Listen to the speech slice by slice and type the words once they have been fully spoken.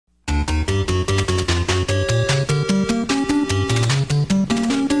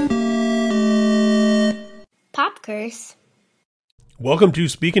Curse. Welcome to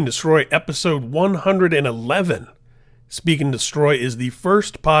Speak and Destroy, episode 111. Speak and Destroy is the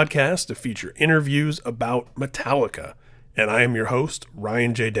first podcast to feature interviews about Metallica, and I am your host,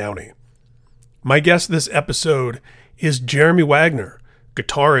 Ryan J. Downey. My guest this episode is Jeremy Wagner,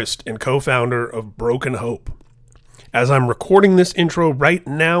 guitarist and co-founder of Broken Hope. As I'm recording this intro right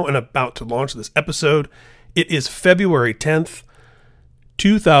now and about to launch this episode, it is February 10th,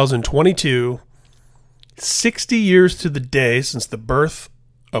 2022, 60 years to the day since the birth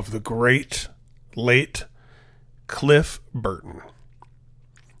of the great, late Cliff Burton.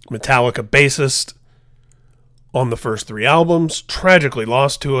 Metallica bassist on the first three albums, tragically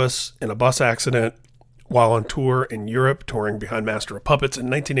lost to us in a bus accident while on tour in Europe, touring behind Master of Puppets in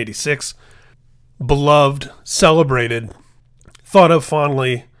 1986. Beloved, celebrated, thought of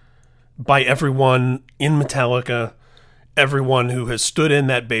fondly by everyone in Metallica, everyone who has stood in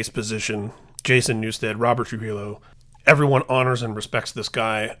that bass position. Jason Newsted, Robert Trujillo, everyone honors and respects this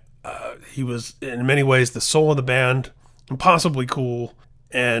guy. He was in many ways the soul of the band, impossibly cool,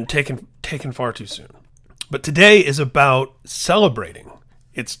 and taken far too soon. But today is about celebrating.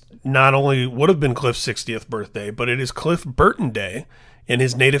 It's not only would have been Cliff's 60th birthday, but it is Cliff Burton Day in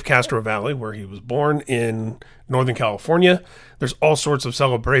his native Castro Valley, where he was born in Northern California. There's all sorts of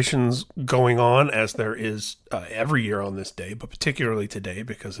celebrations going on, as there is every year on this day, but particularly today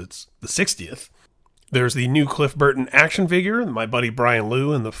because it's the 60th. There's the new Cliff Burton action figure my buddy Brian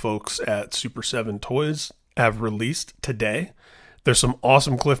Liu and the folks at Super 7 Toys have released today. There's some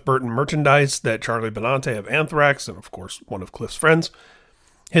awesome Cliff Burton merchandise that Charlie Benante of Anthrax, and of course one of Cliff's friends,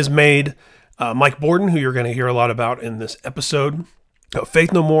 has made. Mike Borden, who you're going to hear a lot about in this episode.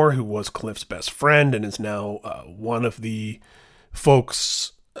 Faith No More, who was Cliff's best friend and is now one of the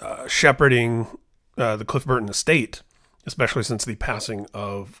folks shepherding the Cliff Burton estate, especially since the passing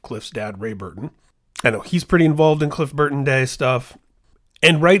of Cliff's dad, Ray Burton. I know he's pretty involved in Cliff Burton Day stuff.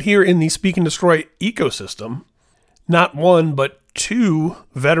 And right here in the Speak and Destroy ecosystem, not one, but two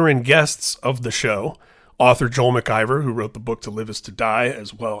veteran guests of the show, author Joel McIver, who wrote the book To Live Is To Die,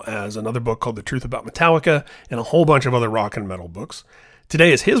 as well as another book called The Truth About Metallica, and a whole bunch of other rock and metal books.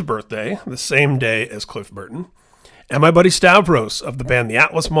 Today is his birthday, the same day as Cliff Burton. And my buddy Stavros of the band The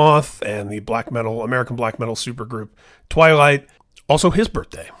Atlas Moth and the American black metal supergroup Twilight, also his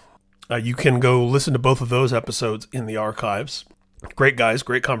birthday. You can go listen to both of those episodes in the archives. Great guys,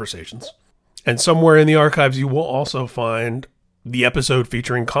 great conversations. And somewhere in the archives you will also find the episode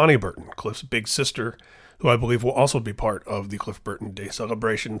featuring Connie Burton, Cliff's big sister, who I believe will also be part of the Cliff Burton Day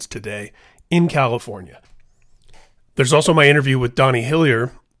celebrations today in California. There's also my interview with Donnie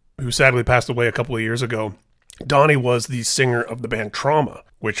Hillier, who sadly passed away a couple of years ago. Donnie was the singer of the band Trauma,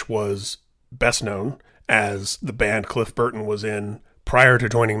 which was best known as the band Cliff Burton was in prior to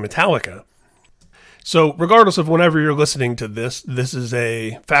joining Metallica. So regardless of whenever you're listening to this, this is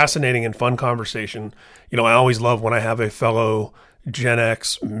a fascinating and fun conversation. You know, I always love when I have a fellow Gen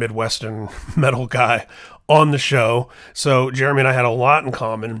X Midwestern metal guy on the show. So Jeremy and I had a lot in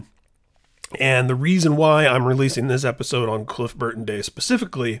common. And the reason why I'm releasing this episode on Cliff Burton Day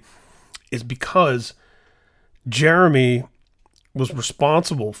specifically is because Jeremy was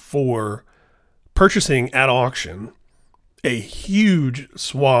responsible for purchasing at auction a huge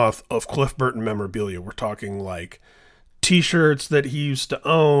swath of Cliff Burton memorabilia. We're talking like t-shirts that he used to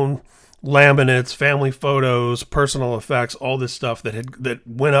own, laminates, family photos, personal effects, all this stuff that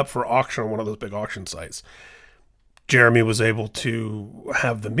went up for auction on one of those big auction sites. Jeremy was able to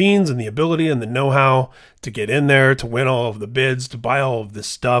have the means and the ability and the know-how to get in there, to win all of the bids, to buy all of this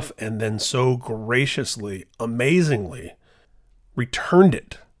stuff, and then so graciously, amazingly, returned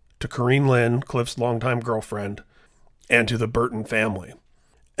it to Corrine Lynn, Cliff's longtime girlfriend, and to the Burton family.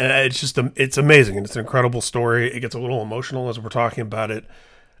 And it's amazing, and it's an incredible story. It gets a little emotional as we're talking about it.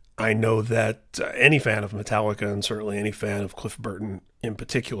 I know that any fan of Metallica, and certainly any fan of Cliff Burton in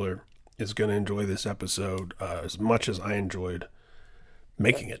particular, is going to enjoy this episode as much as I enjoyed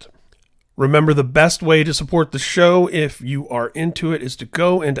making it. Remember, the best way to support the show, if you are into it, is to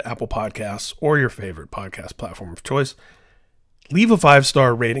go into Apple Podcasts or your favorite podcast platform of choice. Leave a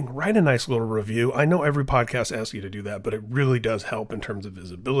 5-star rating, write a nice little review. I know every podcast asks you to do that, but it really does help in terms of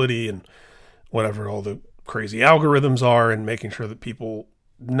visibility and whatever all the crazy algorithms are, and making sure that people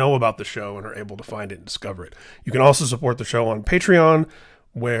know about the show and are able to find it and discover it. You can also support the show on Patreon,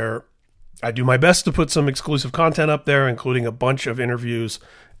 where I do my best to put some exclusive content up there, including a bunch of interviews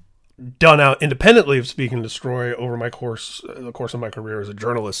done out independently of Speak and Destroy over the course of my career as a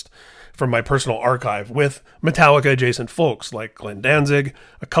journalist, from my personal archive with Metallica adjacent folks like Glenn Danzig,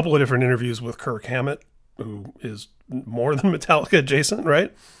 a couple of different interviews with Kirk Hammett, who is more than Metallica adjacent,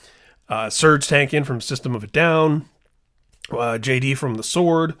 right? Surge Tankin from System of a Down, JD from The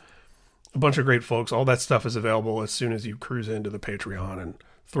Sword, a bunch of great folks. All that stuff is available as soon as you cruise into the Patreon and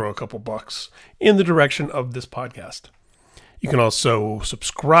throw a couple bucks in the direction of this podcast. You can also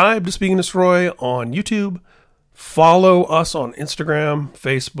subscribe to Speaking Destroy on YouTube. Follow us on Instagram,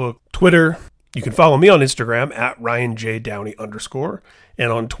 Facebook, Twitter. You can follow me on Instagram at RyanJDowney_,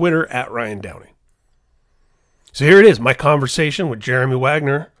 and on Twitter at Ryan Downey. So here it is, my conversation with Jeremy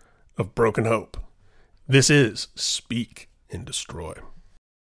Wagner of Broken Hope. This is Speak and Destroy.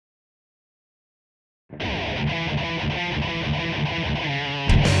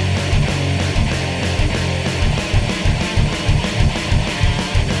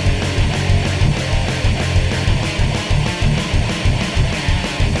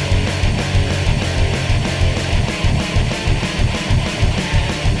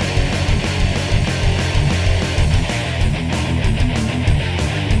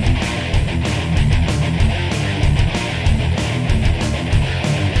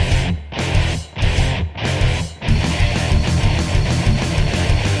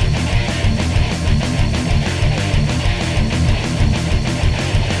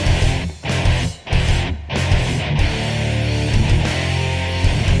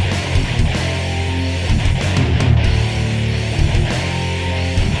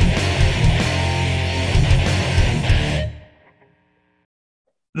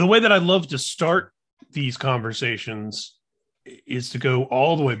 The way that I love to start these conversations is to go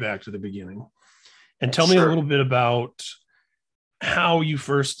all the way back to the beginning and tell me a little bit about how you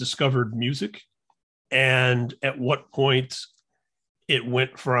first discovered music and at what point it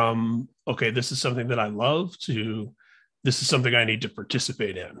went from, okay, this is something that I love to this is something I need to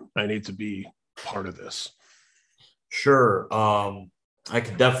participate in. I need to be part of this. Sure. I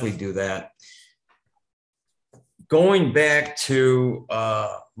could definitely do that. Going back to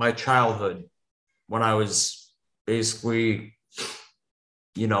my childhood, when I was basically,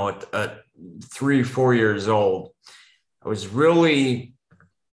 at 3-4 years old, I was really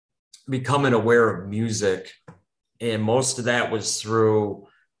becoming aware of music. And most of that was through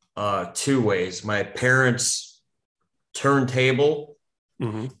two ways. My parents' turntable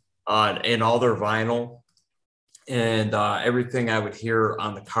and all their vinyl and everything I would hear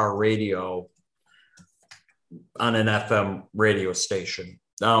on the car radio on an FM radio station.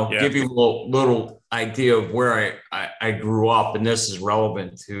 Now, give you a little idea of where I grew up, and this is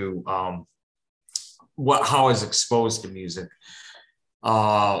relevant to how I was exposed to music.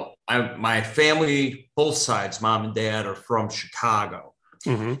 My family, both sides, mom and dad, are from Chicago.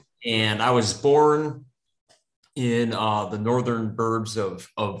 And I was born in the northern burbs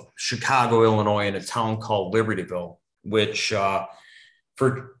of Chicago, Illinois, in a town called Libertyville, which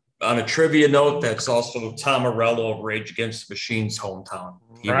on a trivia note, that's also Tom Morello of Rage Against the Machine's hometown.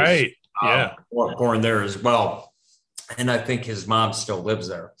 He was born there as well. And I think his mom still lives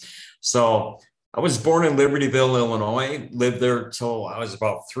there. So I was born in Libertyville, Illinois, lived there till I was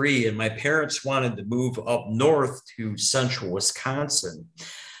about 3. And my parents wanted to move up north to central Wisconsin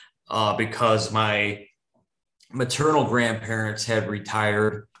because my maternal grandparents had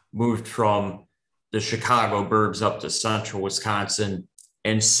retired, moved from the Chicago burbs up to central Wisconsin.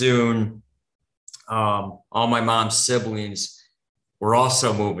 And soon all my mom's siblings were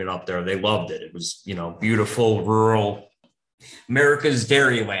also moving up there. They loved it. It was, beautiful, rural, America's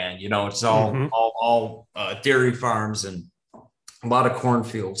dairyland. It's all dairy farms and a lot of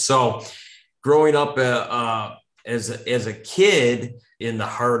cornfields. So growing up as a kid in the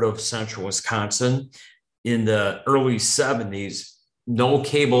heart of central Wisconsin in the early 70s, no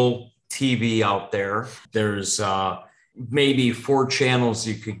cable TV out there. There's maybe 4 channels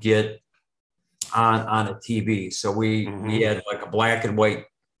you could get on a TV. So we had like a black and white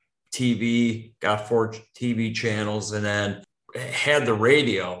TV, got 4 TV channels, and then had the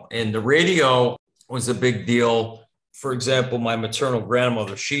radio. And the radio was a big deal. For example, my maternal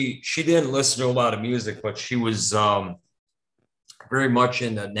grandmother, she didn't listen to a lot of music, but she was very much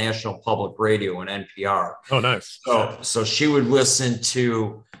into National Public Radio and NPR. Oh, nice. So she would listen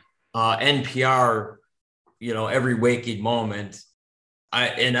to NPR every waking moment. I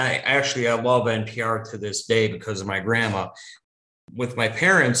love NPR to this day because of my grandma. With my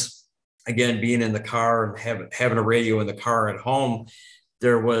parents, again, being in the car and having a radio in the car at home,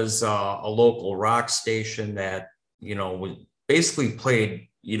 there was a local rock station that, basically played,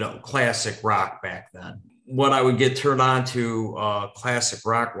 classic rock back then. When I would get turned on to classic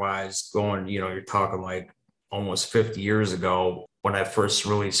rock wise, going, you're talking like almost 50 years ago, when I first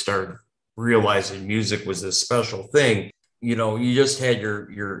really started realizing music was this special thing. You just had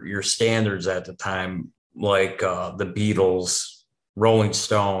your standards at the time, like the Beatles, Rolling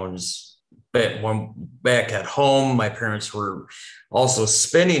Stones. But when back at home, my parents were also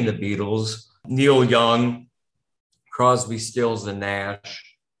spinning the Beatles, Neil Young, Crosby, Stills, and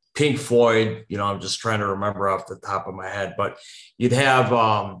Nash, Pink Floyd. I'm just trying to remember off the top of my head, but you'd have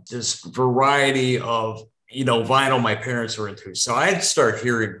this variety of, vinyl my parents were into. So I'd start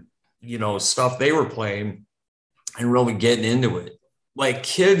hearing, stuff they were playing and really getting into it. Like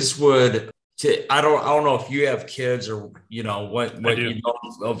kids would, I don't know if you have kids or, what you know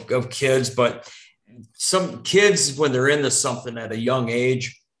of kids, but some kids, when they're into something at a young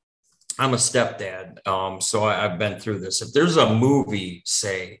age, I'm a stepdad, so I've been through this. If there's a movie,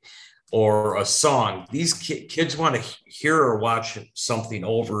 say, or a song, these kids want to hear or watch something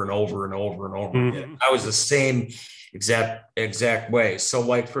over and over and over and over again. I was the same exact way. So,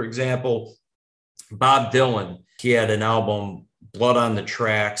 like, for example, Bob Dylan, he had an album, Blood on the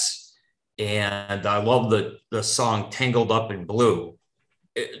Tracks, and I love the song Tangled Up in Blue.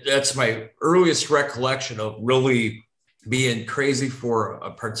 That's my earliest recollection of really being crazy for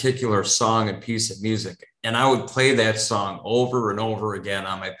a particular song and piece of music. And I would play that song over and over again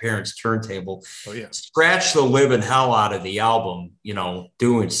on my parents' turntable. Oh, yeah. Scratch the living hell out of the album,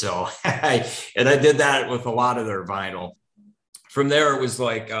 doing so. And I did that with a lot of their vinyl. From there, it was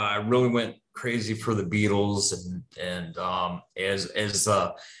like I really went crazy for the Beatles. And as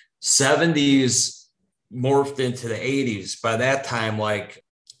the 70s morphed into the 80s, by that time, like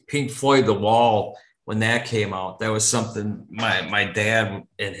Pink Floyd, The Wall, when that came out, that was something my dad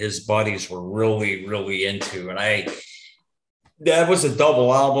and his buddies were really, really into. And that was a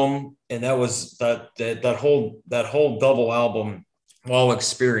double album. And that was that whole double album, Wall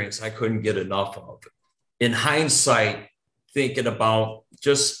experience, I couldn't get enough of. In hindsight, thinking about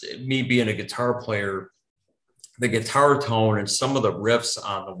just me being a guitar player, the guitar tone and some of the riffs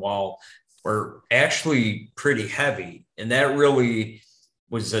on The Wall were actually pretty heavy. And that really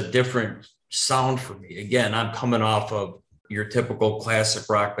was a different sound for me. Again, I'm coming off of your typical classic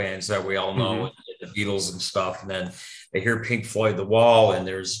rock bands that we all know, and the Beatles and stuff. And then I hear Pink Floyd, The Wall, and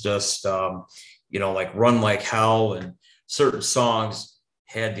there's just, like Run Like Hell, and certain songs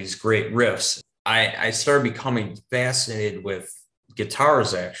had these great riffs. I started becoming fascinated with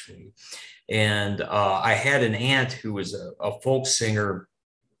guitars, actually. And I had an aunt who was a folk singer,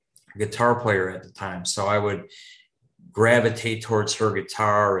 guitar player at the time. So I would gravitate towards her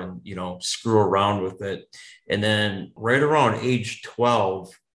guitar and, screw around with it. And then right around age 12,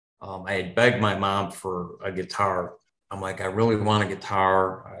 I had begged my mom for a guitar. I'm like, I really want a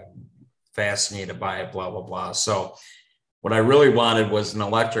guitar. I'm fascinated by it, blah, blah, blah. So what I really wanted was an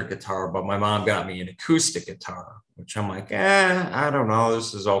electric guitar, but my mom got me an acoustic guitar, which I'm like, I don't know,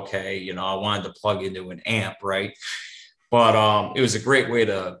 this is okay. I wanted to plug into an amp, right? But it was a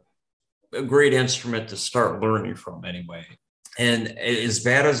great instrument to start learning from anyway. And as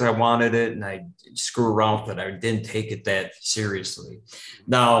bad as I wanted it, and I screw around with it, I didn't take it that seriously.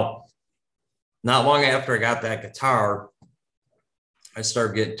 Now, not long after I got that guitar, I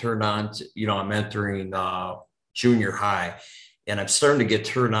started getting turned on to, I'm entering junior high, and I'm starting to get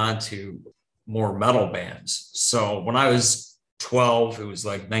turned on to more metal bands. So when I was 12, it was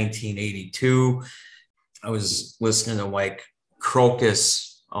like 1982. I was listening to like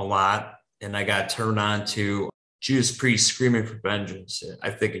Crocus a lot, and I got turned on to Judas Priest, Screaming for Vengeance. I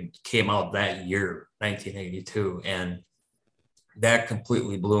think it came out that year, 1982, and that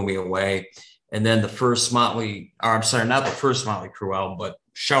completely blew me away. And then not the first Motley Crue album, but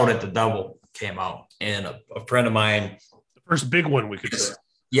Shout at the Devil came out, and a friend of mine, the first big one we could say.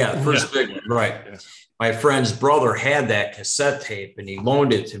 Yeah, the first big one, right. Yeah. My friend's brother had that cassette tape, and he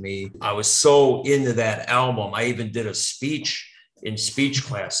loaned it to me. I was so into that album. I even did a speech in speech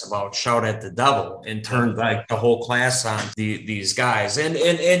class about Shout at the Devil, and turned like the whole class on these guys. And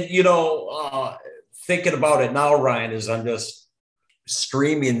thinking about it now, Ryan, as I'm just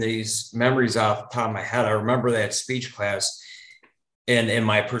streaming these memories off the top of my head, I remember that speech class and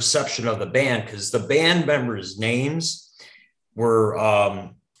my perception of the band, because the band members' names were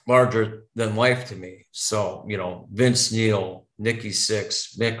larger than life to me. So, Vince Neil, Nikki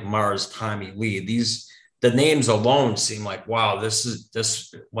Sixx, Mick Mars, Tommy Lee, the names alone seem like, wow,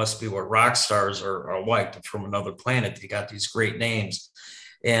 this must be what rock stars are like from another planet. They got these great names.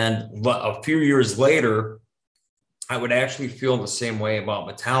 And a few years later, I would actually feel the same way about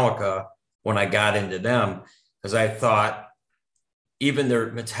Metallica when I got into them, because I thought even their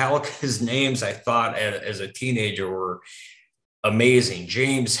Metallica's names, I thought as a teenager, were amazing.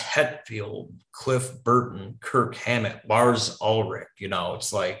 James Hetfield, Cliff Burton, Kirk Hammett, Lars Ulrich.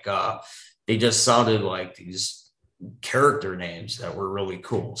 It's like they just sounded like these character names that were really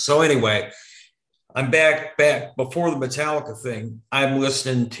cool. So anyway, I'm back before the Metallica thing. I'm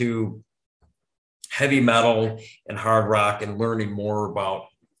listening to heavy metal and hard rock and learning more about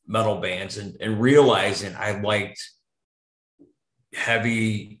metal bands and realizing I liked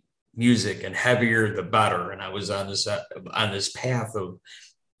heavy music, and heavier the better. And I was on this path of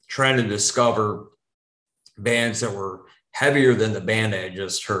trying to discover bands that were heavier than the band I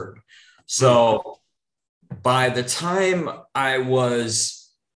just heard. So by the time I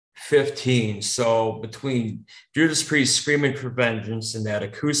was 15, so between Judas Priest Screaming for Vengeance and that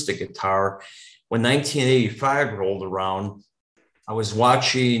acoustic guitar, when 1985 rolled around, I was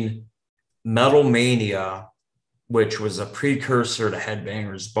watching Metal Mania, which was a precursor to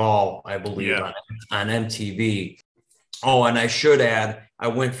Headbangers Ball, I believe, on MTV. Oh, and I should add, I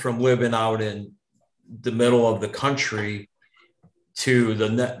went from living out in the middle of the country to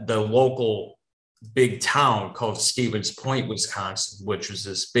the local big town called Stevens Point, Wisconsin, which was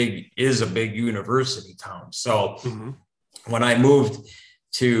a big university town. So when I moved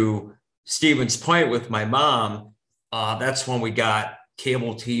to Stevens Point with my mom, that's when we got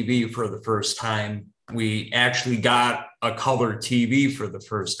cable TV for the first time. We actually got a color TV for the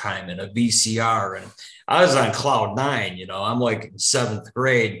first time in a VCR. And I was on cloud nine, I'm like in 7th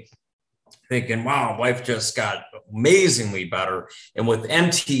grade thinking, wow, life just got amazingly better. And with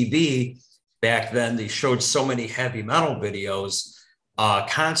MTV back then, they showed so many heavy metal videos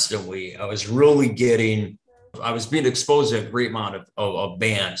constantly. I was being exposed to a great amount of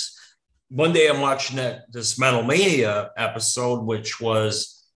bands. One day I'm watching this Metal Mania episode, which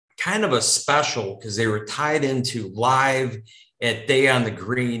was kind of a special because they were tied into Live at Day on the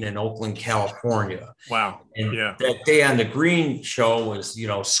Green in Oakland, California. Wow. And that Day on the Green show was,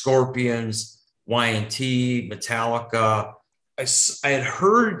 Scorpions, Y&T, Metallica. I had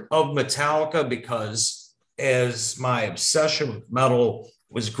heard of Metallica because as my obsession with metal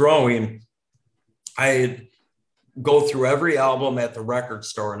was growing, I'd go through every album at the record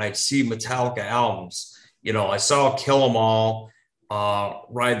store and I'd see Metallica albums. I saw Kill 'Em All,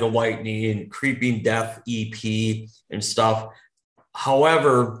 Ride the Lightning, Creeping Death EP and stuff.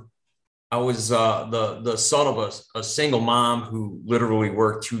 However, I was the son of a single mom who literally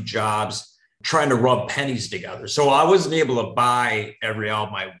worked 2 jobs trying to rub pennies together. So I wasn't able to buy every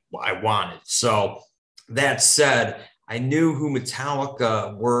album I wanted. So that said, I knew who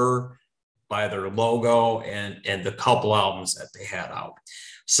Metallica were by their logo and the couple albums that they had out.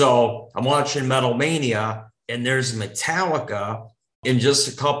 So I'm watching Metal Mania and there's Metallica in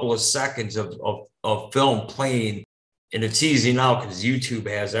just a couple of seconds of film playing. And it's easy now because YouTube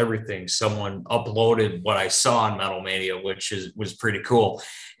has everything. Someone uploaded what I saw on Metal Mania, which was pretty cool.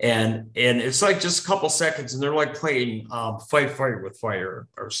 And it's like just a couple seconds and they're like playing Fight Fire with Fire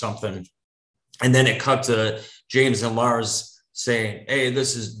or something. And then it cut to James and Lars saying, hey,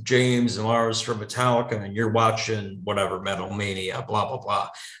 this is James and Lars from Metallica and you're watching whatever Metal Mania, blah, blah, blah.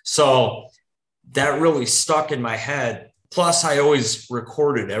 So that really stuck in my head. Plus, I always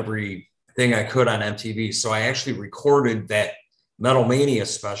recorded everything I could on MTV. So I actually recorded that Metal Mania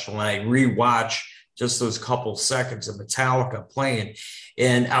special and I rewatched just those couple seconds of Metallica playing.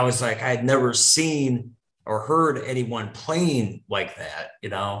 And I was like, I'd never seen or heard anyone playing like that,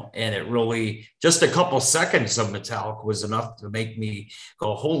 and it really, just a couple seconds of Metallica was enough to make me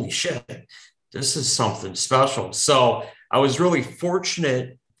go, holy shit, this is something special. So I was really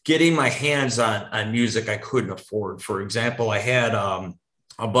fortunate getting my hands on music I couldn't afford. For example, I had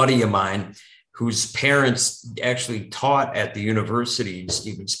a buddy of mine whose parents actually taught at the university in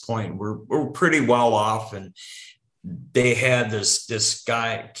Stevens Point. We're pretty well off, and they had this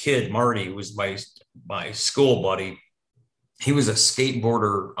kid, Marty, who was my school buddy. He was a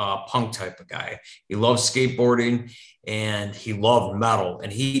skateboarder, punk type of guy. He loved skateboarding and he loved metal.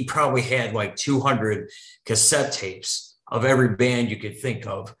 And he probably had like 200 cassette tapes of every band you could think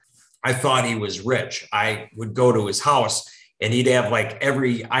of. I thought he was rich. I would go to his house and he'd have like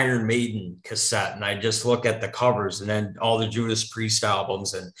every Iron Maiden cassette. And I'd just look at the covers and then all the Judas Priest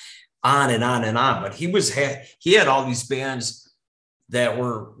albums and on and on and on. But he had all these bands that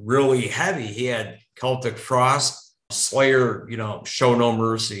were really heavy. He had Celtic Frost, Slayer, Show No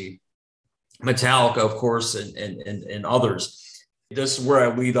Mercy, Metallica, of course, and others. This is where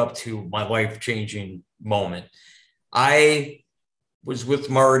I lead up to my life-changing moment. I was with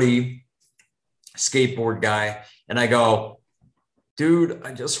Marty, skateboard guy, and I go, dude,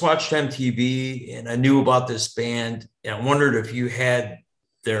 I just watched MTV and I knew about this band and I wondered if you had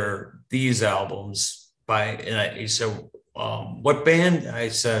these albums he said, what band? I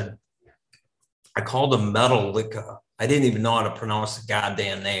said, I called them Metallica. I didn't even know how to pronounce the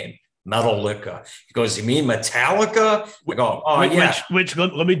goddamn name. Metallica. He goes, you mean Metallica? I go, oh, yeah. Which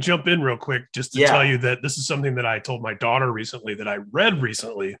let me jump in real quick just to tell you that this is something that I told my daughter recently, that I read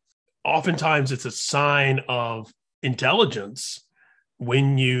recently. Oftentimes it's a sign of intelligence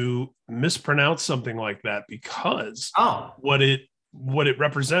when you mispronounce something like that, because what it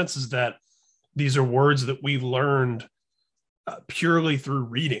represents is that these are words that we learned purely through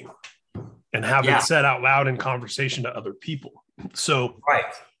reading and having said out loud in conversation to other people. So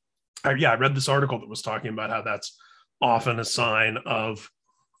I read this article that was talking about how that's often a sign of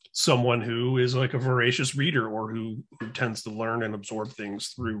someone who is like a voracious reader, or who tends to learn and absorb things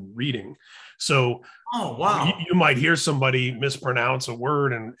through reading. So you might hear somebody mispronounce a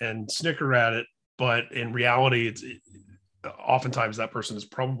word and snicker at it, but in reality, oftentimes that person is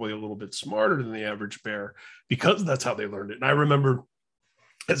probably a little bit smarter than the average bear, because that's how they learned it. And I remember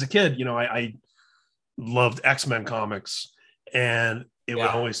as a kid, I loved X-Men comics, and it would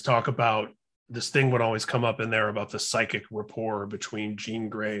always talk about, this thing would always come up in there about the psychic rapport between Jean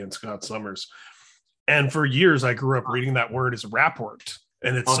Grey and Scott Summers. And for years, I grew up reading that word as rapport.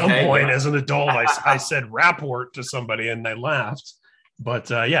 And at some point as an adult, I said rapport to somebody and they laughed.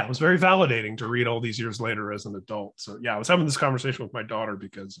 But it was very validating to read all these years later as an adult. So I was having this conversation with my daughter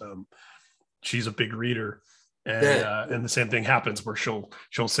because she's a big reader. And the same thing happens where she'll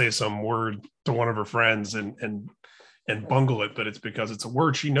say some word to one of her friends and bungle it, but it's because it's a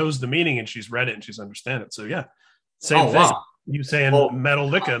word she knows the meaning and she's read it and she's understand it. So same thing. Wow. You saying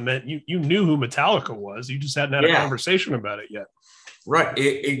Metallica meant you knew who Metallica was. You just hadn't had a conversation about it yet. Right.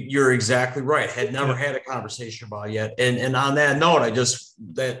 You're exactly right. Had never had a conversation about it yet. And on that note,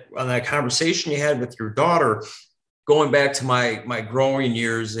 on that conversation you had with your daughter, going back to my growing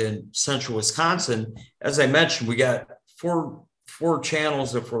years in central Wisconsin, as I mentioned, we got four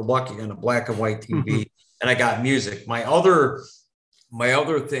channels if we're lucky on a black and white TV. And I got music. My other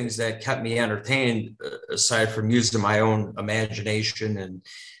things that kept me entertained, aside from using my own imagination and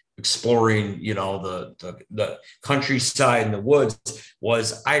exploring, the countryside and the woods,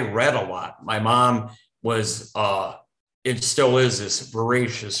 was I read a lot. My mom was, it still is, this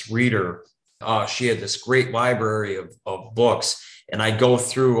voracious reader. She had this great library of books, and I go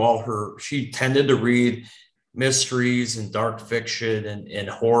through she tended to read mysteries and dark fiction and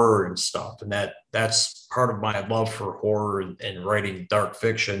horror and stuff. And that's part of my love for horror and writing dark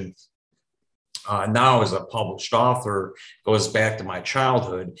fiction. Now as a published author, goes back to my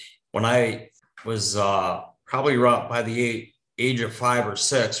childhood when I was probably around by the age of 5 or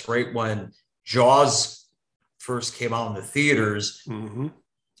 6, right when Jaws first came out in the theaters.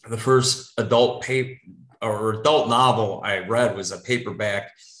 The first adult novel I read was a paperback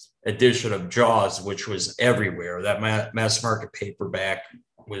edition of Jaws, which was everywhere. That mass market paperback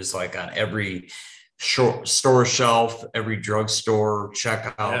was like on every store shelf, every drugstore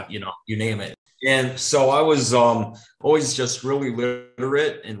checkout, you name it. And so I was always just really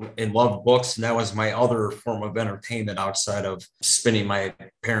literate and loved books. And that was my other form of entertainment outside of spinning my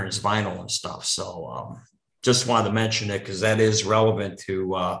parents' vinyl and stuff. So just wanted to mention it because that is relevant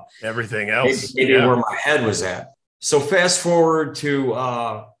to everything else. Maybe where my head was at. So fast forward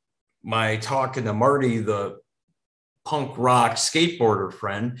to my talking to Marty, the punk rock skateboarder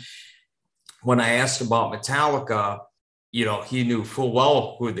friend. When I asked about Metallica, he knew full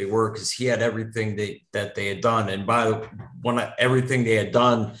well who they were because he had everything that they had done. And everything they had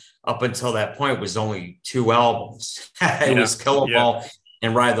done up until that point was only 2 albums. It was Kill 'Em All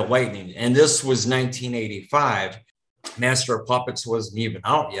and Ride the Lightning. And this was 1985. Master of Puppets wasn't even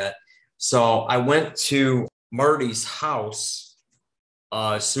out yet. So I went to Marty's house.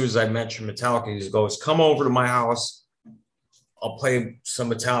 As soon as I mentioned Metallica, he goes, come over to my house. I'll play some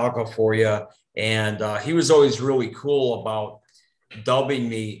Metallica for you. And he was always really cool about dubbing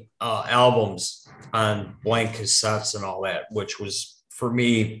me albums on blank cassettes and all that, which was, for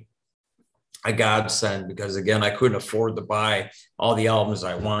me, a godsend because, again, I couldn't afford to buy all the albums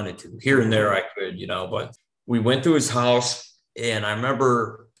I wanted to. Here and there I could, but we went to his house, and I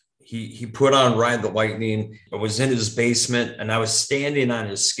remember he put on Ride the Lightning. I was in his basement and I was standing on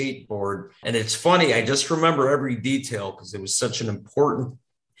his skateboard. And it's funny, I just remember every detail because it was such an important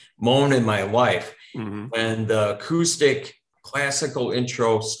moment in my life. When the acoustic classical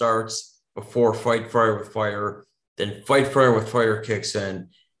intro starts before Fight Fire with Fire, then Fight Fire with Fire kicks in,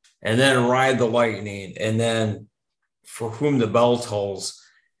 and then Ride the Lightning, and then For Whom the Bell Tolls.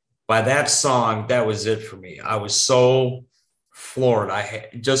 By that song, that was it for me. I was so floored. I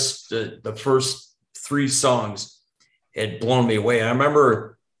had just the first 3 songs had blown me away. I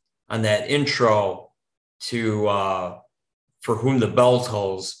remember on that intro to For Whom the Bell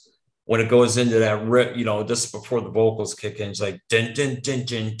Tolls, when it goes into that rip, just before the vocals kick in, it's like din din din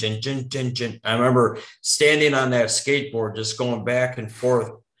din din din din din. I remember standing on that skateboard, just going back and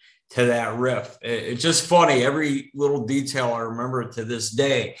forth to that riff. It's just funny. Every little detail I remember to this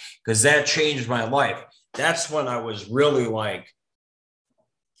day, because that changed my life. That's when I was really like,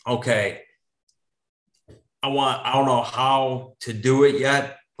 okay, I don't know how to do it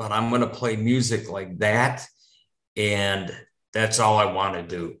yet, but I'm going to play music like that. And that's all I want to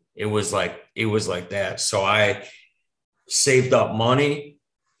do. It was like that. So I saved up money,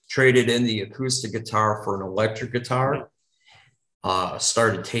 traded in the acoustic guitar for an electric guitar,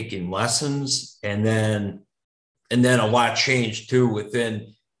 started taking lessons, and then a lot changed too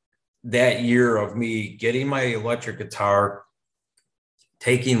within that year of me getting my electric guitar,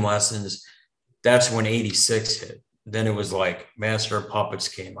 taking lessons. That's when 86 hit. Then it was like Master of Puppets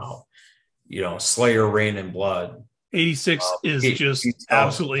came out, Slayer, Rain and Blood. 86 is just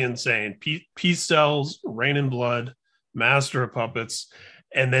absolutely insane. Peace Cells, Rain and Blood, Master of Puppets,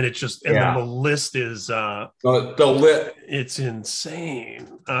 and then then the list is it's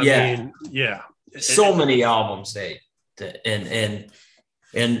insane. I mean, so many albums and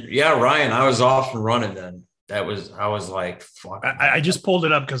Ryan, I was off and running then. I was like, fuck. I just pulled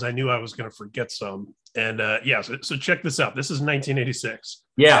it up because I knew I was going to forget some. And so check this out. This is 1986.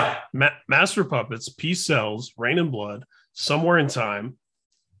 Yeah. Master Puppets, Peace Cells, Rain and Blood, Somewhere in Time,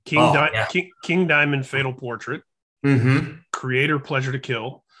 King Diamond, Fatal Portrait, Creator, Pleasure to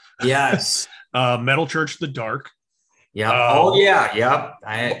Kill. Yes. Metal Church, The Dark. Yeah. I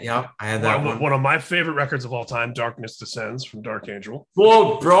had that one. One of my favorite records of all time, Darkness Descends from Dark Angel.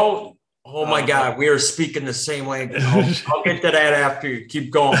 Whoa, bro. Oh my God, we are speaking the same language. I'll get to that after you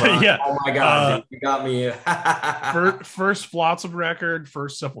keep going. Yeah. Oh my God, you got me. First Flotsam record,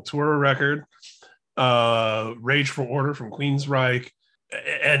 first Sepultura record, Rage for Order from Queensryche,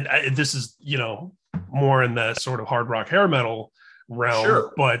 and this is more in the sort of hard rock hair metal realm.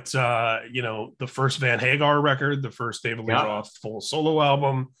 Sure. But the first Van Hagar record, the first David Lee Roth full solo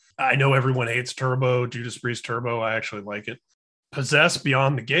album. I know everyone hates Turbo, Judas Priest Turbo. I actually like it. Possessed,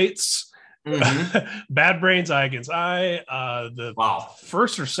 Beyond the Gates. Bad Brains, Eye Against Eye. The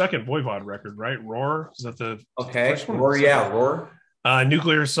first or second Voivod record, right? Roar, is that the first one? Roar.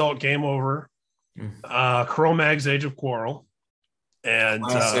 Nuclear Assault, Game Over. Cro-Mag's Age of Quarrel, and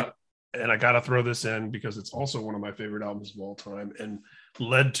I gotta throw this in because it's also one of my favorite albums of all time, and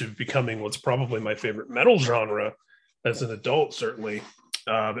led to becoming what's probably my favorite metal genre as an adult. Certainly,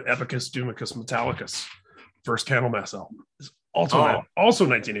 the Epicus Doomicus Metallicus, first Candlemass album. Also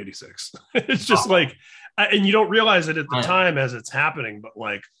 1986. It's just and you don't realize it at the time as it's happening, but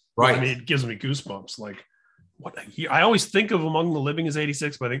right. I mean, it gives me goosebumps. Like, what I always think of Among the Living as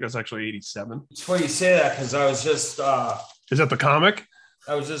 86, but I think that's actually 87. It's funny you say that because I was just is that the comic?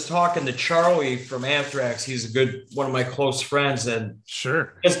 I was just talking to Charlie from Anthrax. He's one of my close friends, and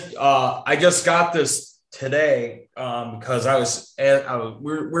sure. I just got this today because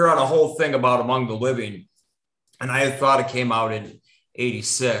we're on a whole thing about Among the Living. And I had thought it came out in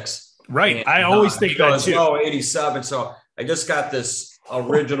 86. Right. And, I always think that too. 87. So I just got this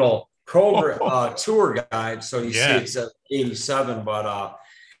original program tour guide. So you see it's at 87. But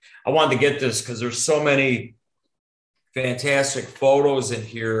I wanted to get this because there's so many fantastic photos in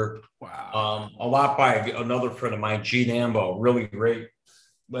here. Wow. A lot by another friend of mine, Gene Ambo. Really great.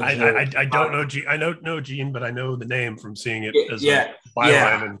 I don't know Gene. I don't know Gene, but I know the name from seeing it as a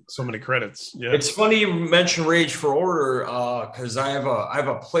byline and so many credits. Yeah, it's funny you mentioned Rage for Order because I have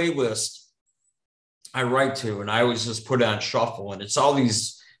a playlist I write to, and I always just put it on shuffle, and it's all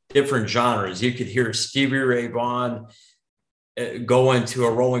these different genres. You could hear Stevie Ray Vaughan go into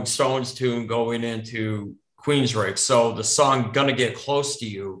a Rolling Stones tune, going into Queensryche. So the song "Gonna Get Close to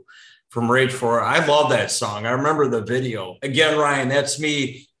You" from Rage for Order. I love that song. I remember the video. Again, Ryan, that's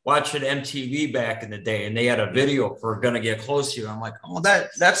me watching MTV back in the day, and they had a video for Gonna Get Close to You. I'm like, oh,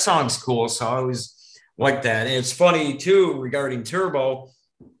 that song's cool. So I always like that. And it's funny, too, regarding Turbo.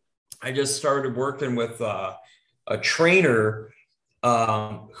 I just started working with a trainer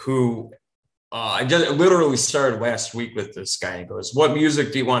who I just literally started last week with this guy. He goes, what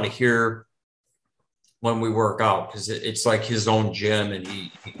music do you want to hear when we work out? Because it's like his own gym, and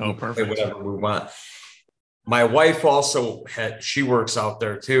he perfect. Whatever we want. My wife also she works out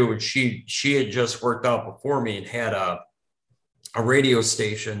there too, and she had just worked out before me and had a radio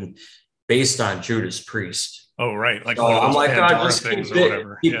station based on Judas Priest. Oh, right. Like so I'm like, just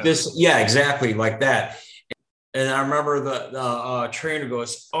keep this, yeah, exactly like that. And I remember the trainer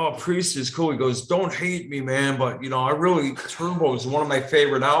goes, "Oh, Priest is cool." He goes, "Don't hate me, man, but I really Turbo is one of my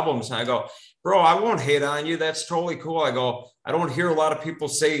favorite albums." And I go, "Bro, I won't hate on you. That's totally cool." I go, "I don't hear a lot of people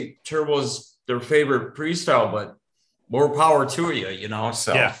say Turbo is their favorite Priest album, but more power to you,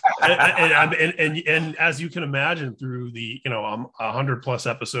 So yeah, and as you can imagine, through the 100+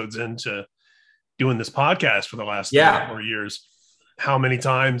 episodes into doing this podcast for the last 4 years, how many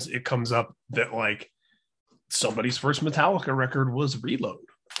times it comes up that like somebody's first Metallica record was Reload.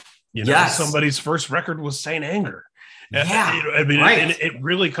 Somebody's first record was Saint Anger. Yeah, I mean, right. It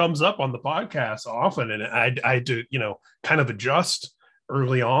really comes up on the podcast often, and I had to kind of adjust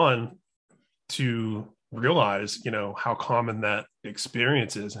early on to realize how common that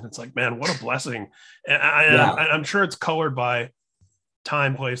experience is, and it's like, man, what a blessing. And I'm sure it's colored by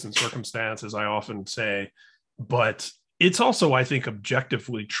time, place, and circumstance, as I often say, but it's also, I think,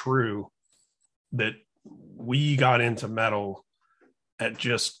 objectively true that we got into metal at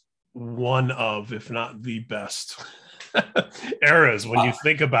just one of, if not the best eras when you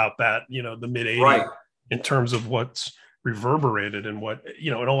think about that, the mid 80s, right, in terms of what's reverberated and what, and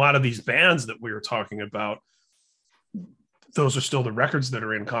a lot of these bands that we were talking about, those are still the records that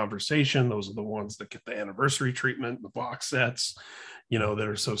are in conversation. Those are the ones that get the anniversary treatment, the box sets, that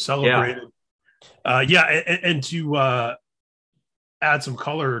are so celebrated. And to add some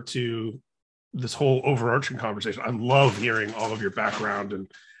color to this whole overarching conversation, I love hearing all of your background,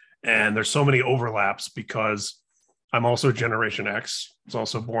 and there's so many overlaps because I'm also Generation X. I was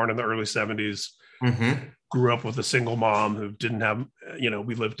also born in the early 70s. Mm-hmm. Grew up with a single mom who didn't have,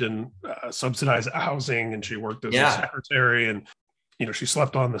 we lived in subsidized housing, and she worked as a secretary, and, she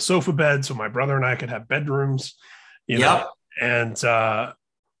slept on the sofa bed so my brother and I could have bedrooms, and wow.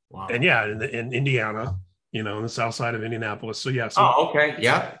 And in Indiana, in the south side of Indianapolis. So okay.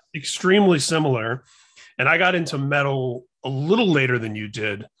 Yeah. Extremely similar. And I got into metal a little later than you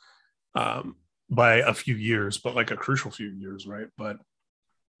did, by a few years, but like a crucial few years. Right. But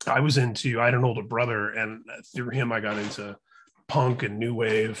I had an older brother, and through him, I got into punk and new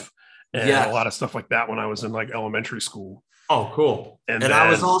wave and a lot of stuff like that when I was in like elementary school. Oh, cool. And then, I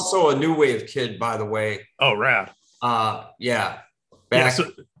was also a new wave kid, by the way. Oh, rad. So that's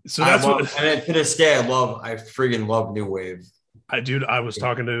and to this day, I friggin' love new wave. I was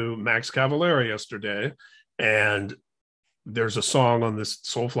talking to Max Cavalera yesterday, and there's a song on this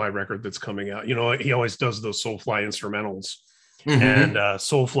Soulfly record that's coming out. He always does those Soulfly instrumentals. Mm-hmm. And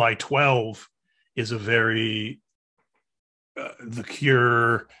Soulfly 12 is a very The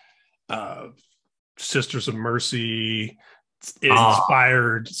Cure, Sisters of Mercy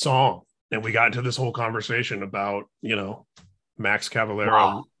inspired song. And we got into this whole conversation about, Max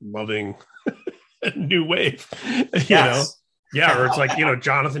Cavalera loving new wave, or it's like,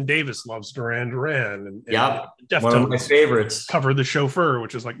 Jonathan Davis loves Duran Duran, and Deftones, one of my favorites, Cover the Chauffeur,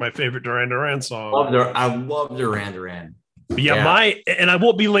 which is like my favorite Duran Duran song. I love Duran Duran. But and I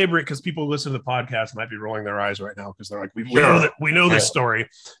won't belabor it because people who listen to the podcast might be rolling their eyes right now because they're like, we know this story,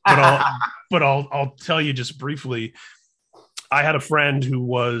 but I'll tell you just briefly. I had a friend who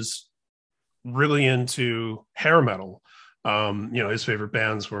was really into hair metal. His favorite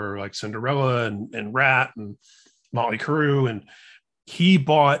bands were like Cinderella and Rat and Motley Crue, and he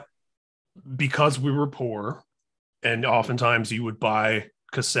bought, because we were poor, and oftentimes you would buy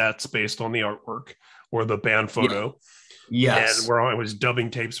cassettes based on the artwork or the band photo. Yes. And we're always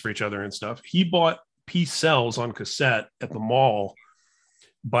dubbing tapes for each other and stuff. He bought Peace Sells on cassette at the mall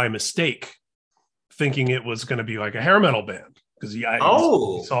by mistake, thinking it was going to be like a hair metal band, because he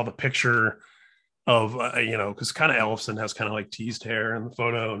saw the picture of because kind of Ellefson has kind of like teased hair in the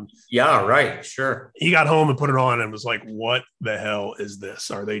photo, and right, sure. He got home and put it on and was like, what the hell is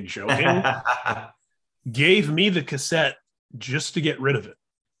this? Are they joking? Gave me the cassette just to get rid of it.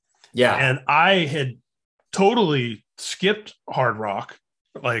 And I had totally skipped hard rock.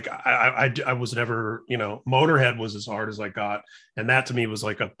 Like I was never, Motorhead was as hard as I got, and that to me was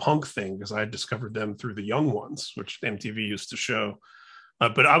like a punk thing because I had discovered them through the Young Ones, which MTV used to show.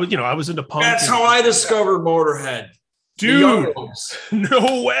 But I was into punk. That's how I discovered Motorhead. Dude,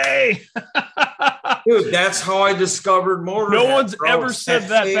 no way. Dude, that's how I discovered Motorhead. No one's ever said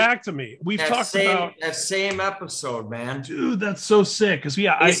that back to me. We've talked about that same episode, man. Dude, that's so sick. Because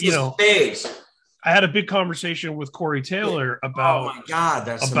I had a big conversation with Corey Taylor about, oh my God,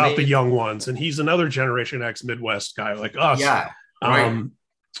 that's about the Young Ones, and he's another Generation X Midwest guy like us. Yeah, right.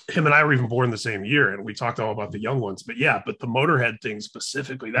 Him and I were even born the same year, and we talked all about the Young Ones. But but the Motorhead thing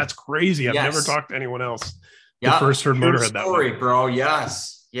specifically, that's crazy. I've never talked to anyone else who first heard Motorhead that way. Bro,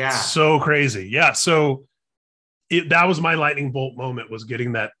 yes, yeah, so crazy, yeah. So that was my lightning bolt moment, was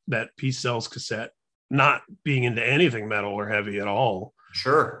getting that Peace Sells cassette not being into anything metal or heavy at all.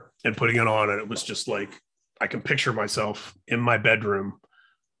 Sure. And putting it on, and it was just like, I can picture myself in my bedroom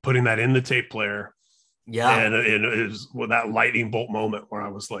putting that in the tape player. Yeah. And it was with that lightning bolt moment where I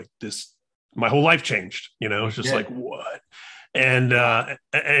was like, this, my whole life changed, you know, it's just like, what? And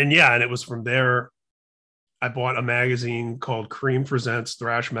it was from there. I bought a magazine called Cream Presents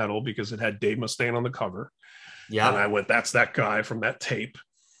Thrash Metal because it had Dave Mustaine on the cover. Yeah. And I went, that's that guy from that tape.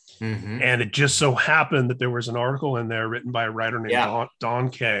 Mm-hmm. And it just so happened that there was an article in there written by a writer named Don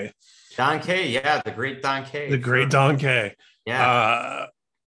Kay. Don Kay, yeah, the great Don Kay. The great Don Kay. Yeah.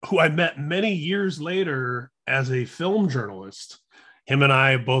 Who I met many years later as a film journalist. Him and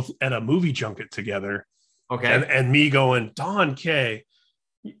I both at a movie junket together. Okay. And me going, Don Kay,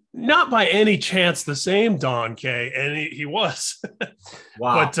 not by any chance the same Don Kay, and he was.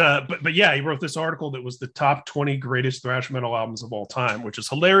 Wow. But yeah, he wrote this article that was the top 20 greatest thrash metal albums of all time, which is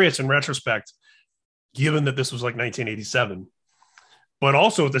hilarious in retrospect, given that this was like 1987. But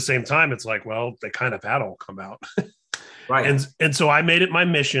also at the same time, it's like, well, they kind of had all come out. Right. And so I made it my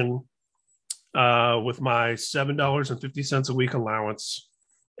mission with my $7.50 a week allowance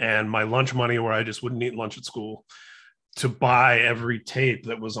and my lunch money, where I just wouldn't eat lunch at school, to buy every tape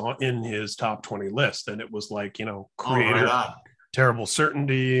that was in his top 20 list. And it was like, you know, Creator, Terrible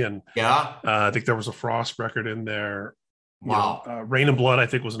Certainty. And I think there was a Frost record in there. Wow. You know, Rain and Blood, I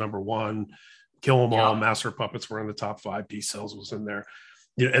think, was number one. Kill 'Em All, Master of Puppets were in the top 5. Peace Cells was in there.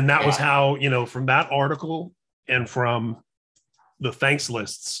 You know, and that was how, you know, from that article and from the thanks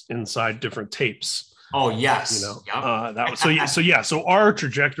lists inside different tapes. Oh, yes. You know, that was so our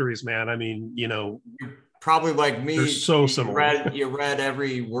trajectories, man. I mean, you know, probably like me. They're so similar. You read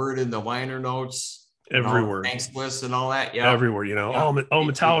every word in the liner notes, every word, thanks list, and all that. Yeah, everywhere. You know,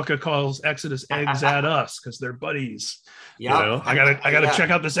 Metallica calls Exodus eggs at us because they're buddies. Yeah, you know, I gotta check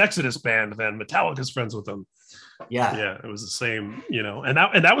out this Exodus band. Then Metallica's friends with them. Yeah, it was the same. You know, and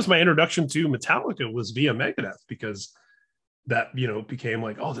that was my introduction to Metallica, was via Megadeth, because that, you know, became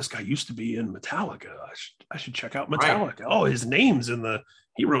like, oh, this guy used to be in Metallica. I should check out Metallica. Right. Oh, his name's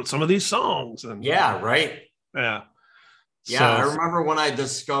he wrote some of these songs. And right. Yeah. Yeah. So, I remember when I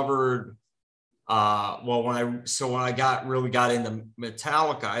discovered, when I really got into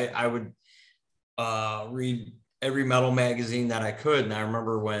Metallica, I would read every metal magazine that I could. And I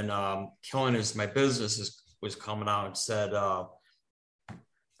remember when Killing Is My Business was coming out and said,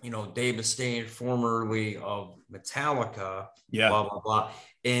 you know, Dave Mustaine, formerly of Metallica, blah, blah, blah.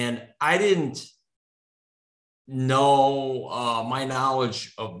 And I didn't know, my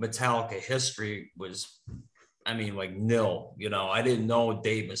knowledge of Metallica history was, I mean, like nil. You know, I didn't know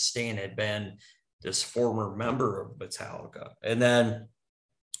Dave Mustaine had been this former member of Metallica. And then,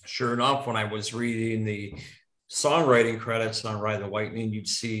 sure enough, when I was reading the songwriting credits on Ride the Lightning, you'd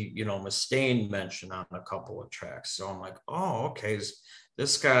see, you know, Mustaine mentioned on a couple of tracks. So I'm like, oh, okay.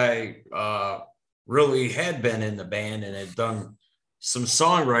 This guy really had been in the band and had done some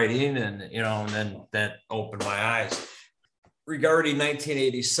songwriting, and, you know, and then that opened my eyes. Regarding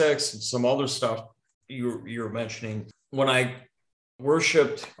 1986 and some other stuff you were mentioning, when I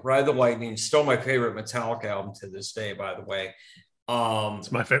worshipped Ride the Lightning, still my favorite Metallica album to this day, by the way.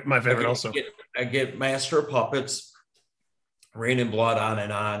 It's my favorite also. I get Master of Puppets, Rain and Blood, on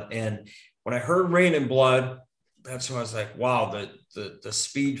and on. And when I heard Rain and Blood, that's when I was like, wow, the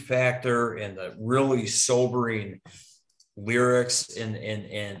speed factor and the really sobering lyrics and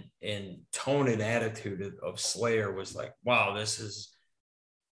tone and attitude of Slayer was like, wow, this is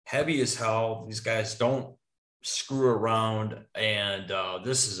heavy as hell. These guys don't screw around, and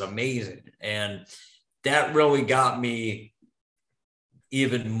this is amazing. And that really got me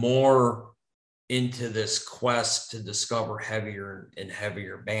even more into this quest to discover heavier and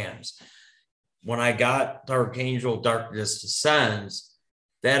heavier bands. When I got Dark Angel, Darkness Descends,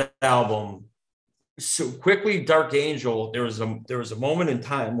 that album, so quickly, Dark Angel, there was a moment in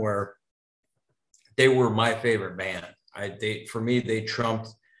time where they were my favorite band. For me, they trumped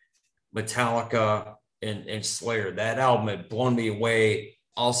Metallica and Slayer. That album had blown me away.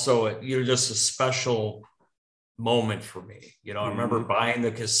 Also, you're just a special moment for me. You know, I remember buying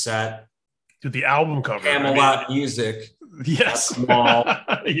the cassette. Dude, the album cover. Camelot Music. Yes.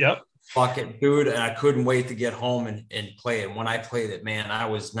 Yep. Fucking dude, and I couldn't wait to get home and play it. When I played it, man, I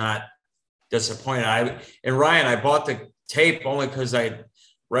was not disappointed. I bought the tape only because I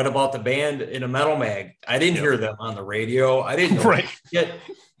read about the band in a metal mag. I didn't hear them on the radio. I didn't know shit,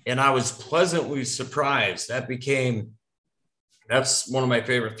 and I was pleasantly surprised. That's one of my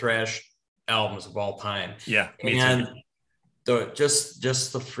favorite thrash albums of all time. Yeah, and just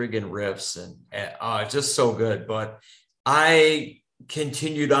the friggin' riffs and just so good. But I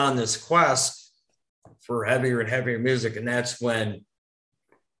continued on this quest for heavier and heavier music. And that's when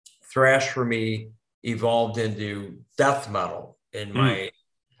thrash for me evolved into death metal in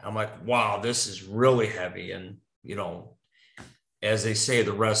I'm like, wow, this is really heavy. And, you know, as they say,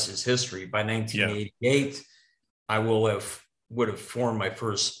 the rest is history. By 1988, I would have formed my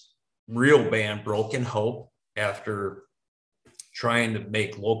first real band, Broken Hope, after trying to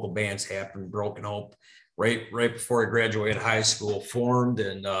make local bands happen. Broken Hope, right before I graduated high school, formed,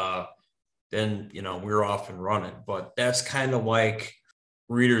 and then, you know, we were off and running. But that's kind of like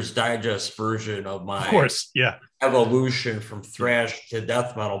Reader's Digest version of my, of course, evolution from thrash to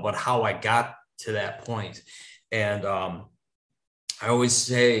death metal, but how I got to that point. And I always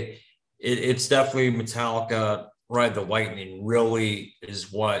say it's definitely Metallica, Ride the Lightning really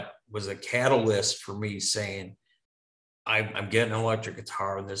is what was a catalyst for me saying, I'm getting an electric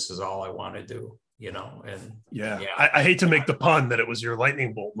guitar and this is all I want to do, you know. And I hate to make the pun that it was your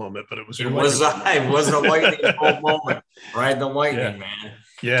lightning bolt moment, but it was it was a lightning bolt moment. Ride the Lightning, man.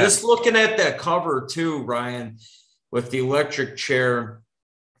 Yeah. Just looking at that cover too, Ryan, with the electric chair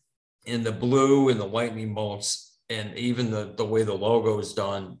in the blue and the lightning bolts, and even the way the logo is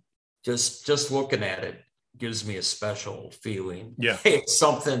done, just looking at it gives me a special feeling. Yeah. It's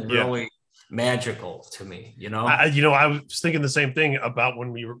something really magical to me, you know. I was thinking the same thing about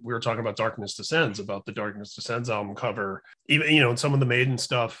when we were talking about Darkness Descends, about the Darkness Descends album cover. Even, you know, and some of the Maiden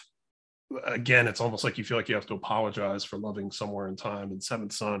stuff, again, it's almost like you feel like you have to apologize for loving Somewhere in Time and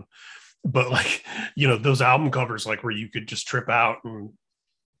Seventh Son. But like, you know, those album covers, like where you could just trip out and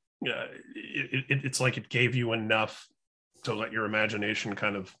it's like it gave you enough to let your imagination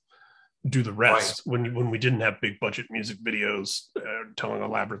kind of do the rest. Right. When we didn't have big budget music videos telling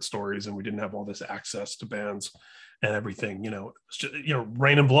elaborate stories, and we didn't have all this access to bands and everything, you know, it was just, you know,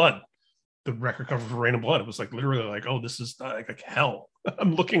 Rain and Blood, the record cover for Rain and Blood, it was like literally like, oh, this is like hell.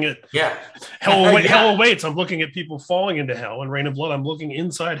 I'm looking at hell awaits. I'm looking at people falling into hell. And Rain and Blood, I'm looking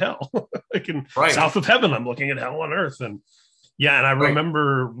inside hell. Like in South of Heaven, I'm looking at hell on earth. And and I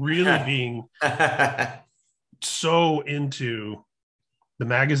remember really being so into the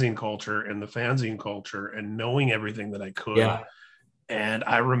magazine culture and the fanzine culture and knowing everything that I could. Yeah. And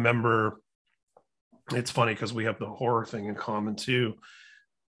I remember, it's funny because we have the horror thing in common too.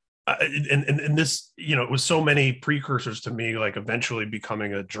 And this, you know, it was so many precursors to me, like eventually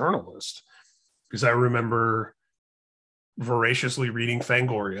becoming a journalist, because I remember voraciously reading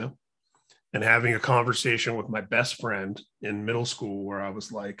Fangoria and having a conversation with my best friend in middle school where I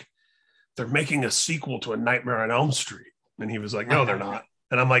was like, they're making a sequel to A Nightmare on Elm Street. And he was like, no, they're not.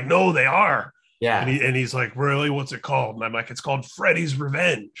 And I'm like, no, they are. Yeah. And he's like, really? What's it called? And I'm like, it's called Freddy's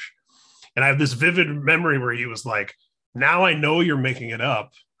Revenge. And I have this vivid memory where he was like, now I know you're making it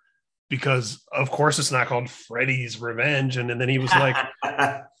up, because of course it's not called Freddy's Revenge. And then he was like,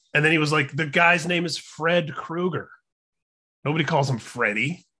 the guy's name is Fred Krueger. Nobody calls him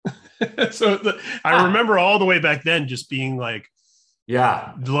Freddy. I remember all the way back then just being like,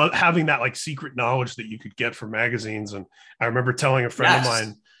 having that like secret knowledge that you could get from magazines. And I remember telling a friend of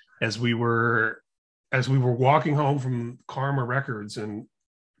mine as we were walking home from Karma Records in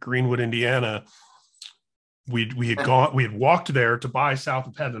Greenwood, Indiana, we had walked there to buy South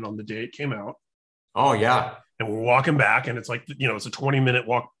of Heaven on the day it came out. Oh yeah. And we're walking back, and it's like, you know, it's a 20-minute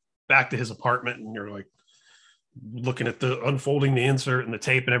walk back to his apartment, and you're like looking at the unfolding the insert and the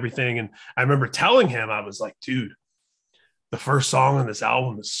tape and everything. And I remember telling him, I was like, dude, the first song on this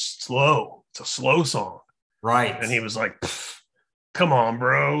album is slow. It's a slow song. Right. And he was like, come on,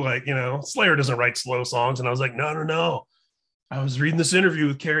 bro. Like, you know, Slayer doesn't write slow songs. And I was like, no. I was reading this interview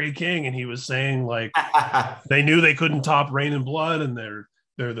with Kerry King, and he was saying like, they knew they couldn't top Rain and Blood, and they're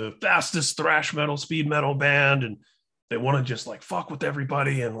the fastest thrash metal, speed metal band. And they want to just like fuck with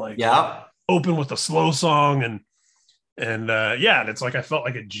everybody and like open with a slow song. And it's like, I felt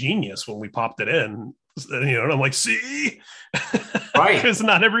like a genius when we popped it in. You know, and I'm like, see, right? Because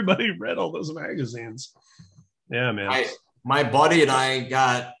not everybody read all those magazines. Yeah, man. My buddy and I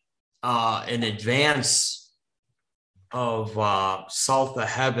got an advance of South of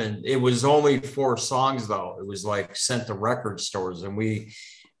Heaven. It was only 4 songs though. It was like sent to record stores, and we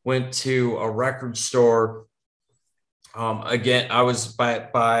went to a record store. Again, I was by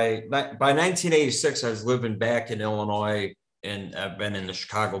 1986. I was living back in Illinois. And I've been in the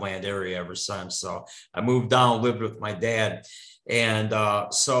Chicagoland area ever since. So I moved down, lived with my dad. And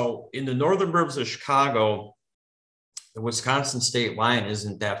so in the northern burbs of Chicago, the Wisconsin state line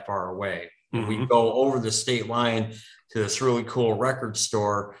isn't that far away. Mm-hmm. We go over the state line to this really cool record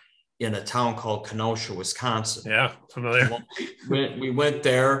store in a town called Kenosha, Wisconsin. Yeah, familiar. We went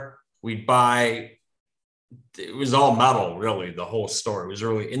there. We'd buy it was all metal, really. The whole store was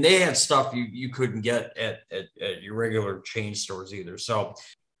really, and they had stuff you couldn't get at your regular chain stores either. So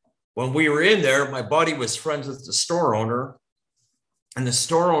when we were in there, my buddy was friends with the store owner, and the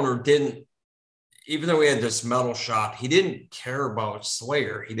store owner didn't, even though we had this metal shop, he didn't care about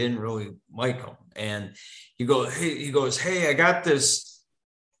Slayer. He didn't really like them. And he goes, hey, I got this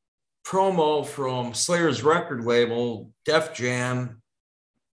promo from Slayer's record label, Def Jam.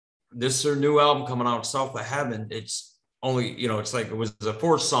 This is their new album coming out, South of Heaven. It's only, it's like it was a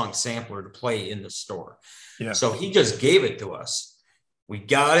 4-song sampler to play in the store. Yeah. So he just gave it to us. We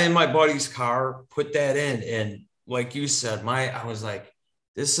got in my buddy's car, put that in, and like you said, I was like,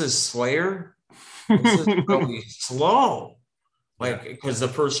 this is Slayer? This is really slow. Like, because the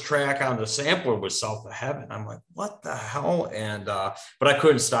first track on the sampler was South of Heaven. I'm like, what the hell? And but I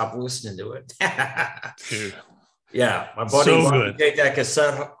couldn't stop listening to it. Dude. Yeah, my buddy wanted to take that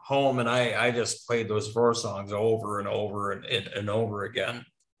cassette home, and I just played those 4 songs over and over and over again.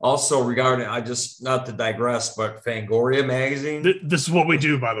 Also, regarding, not to digress, but Fangoria magazine. This is what we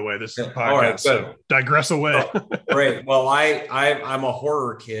do, by the way. This is a podcast. Right, so digress away. Great. Well, I'm a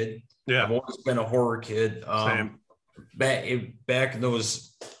horror kid. Yeah, I've always been a horror kid. Same. Back in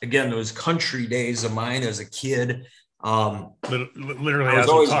those country days of mine as a kid. Literally, as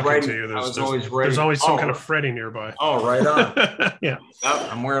I'm talking to you, there's always some kind of Freddy nearby. Oh, right on. Yeah.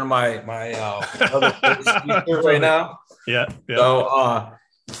 I'm wearing my other t-shirt right now. Yeah. So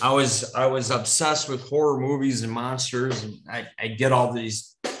I was obsessed with horror movies and monsters, and I get all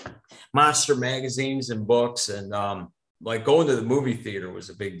these monster magazines and books, and like going to the movie theater was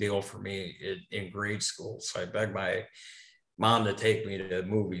a big deal for me in grade school. So I begged my mom to take me to the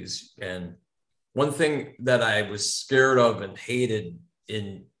movies. And one thing that I was scared of and hated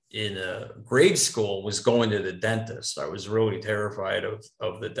in grade school was going to the dentist. I was really terrified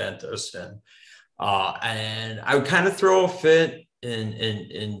of the dentist, and I would kind of throw a fit and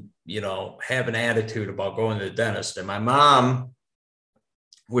have an attitude about going to the dentist. And my mom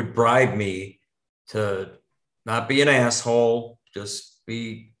would bribe me to not be an asshole, just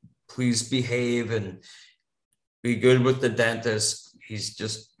please behave and be good with the dentist.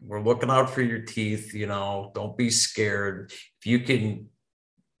 We're looking out for your teeth, don't be scared. If you can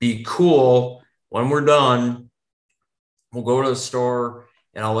be cool, when we're done, we'll go to the store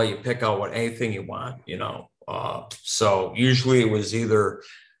and I'll let you pick out anything you want, So usually it was either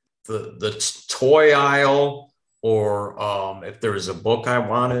the toy aisle, or if there was a book I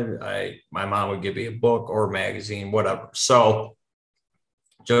wanted, my mom would give me a book or a magazine, whatever. So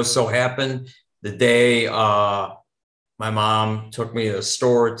just so happened the day my mom took me to the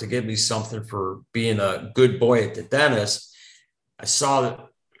store to give me something for being a good boy at the dentist, I saw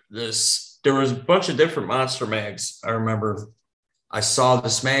there was a bunch of different monster mags. I remember I saw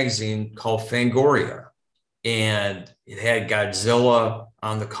this magazine called Fangoria, and it had Godzilla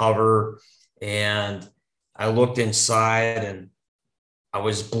on the cover, and I looked inside and I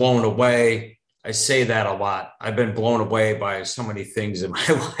was blown away. I say that a lot. I've been blown away by so many things in my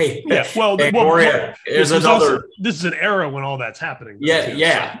life. Yeah, well, Fangoria is another. This is an era when all that's happening.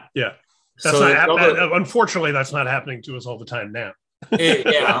 Yeah. That's unfortunately, that's not happening to us all the time now.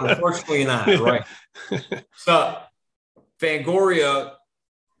 Unfortunately not. Right. So Fangoria,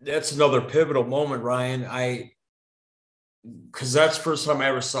 that's another pivotal moment, Ryan. Because that's the first time I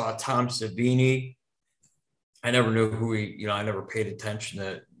ever saw Tom Savini. I never knew who I never paid attention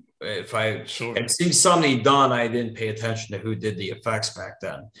to. If I had seen something he'd done, I didn't pay attention to who did the effects back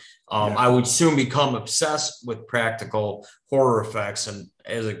then. I would soon become obsessed with practical horror effects. And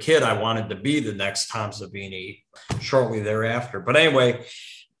as a kid, I wanted to be the next Tom Savini shortly thereafter. But anyway,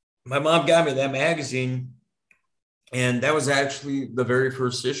 my mom got me that magazine, and that was actually the very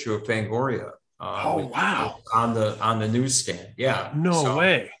first issue of Fangoria. Wow. On the newsstand. Yeah. No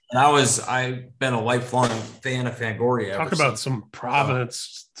way. And I've been a lifelong fan of Fangoria. Talk about some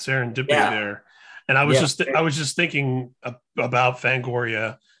Providence serendipity there. And I was just thinking about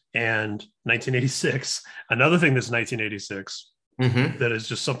Fangoria and 1986. Another thing that's 1986 that is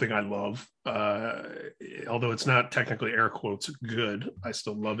just something I love. Although it's not technically air quotes good, I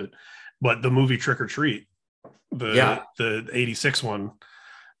still love it. But the movie Trick or Treat, the 86 one.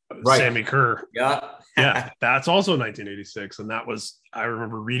 Right. Sammy Kerr. Yeah, that's also 1986. And I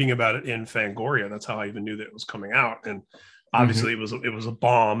remember reading about it in Fangoria. That's how I even knew that it was coming out. And obviously it was a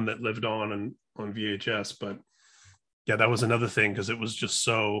bomb that lived on VHS. But yeah, that was another thing, because it was just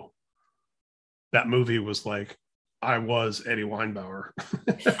that movie was like, I was Eddie Weinbauer,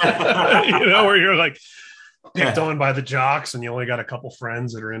 where you're like picked on by the jocks and you only got a couple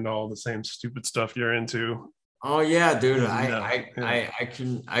friends that are into all the same stupid stuff you're into. Oh yeah, dude. I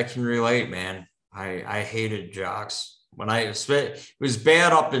can relate, man. I hated jocks when it was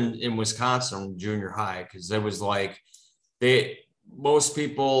bad up in Wisconsin junior high, because it was like most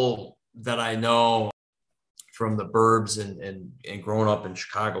people that I know from the burbs and growing up in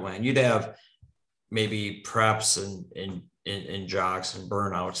Chicagoland, you'd have maybe preps and jocks and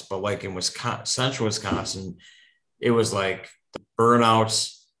burnouts, but like in Wisconsin, central Wisconsin, it was like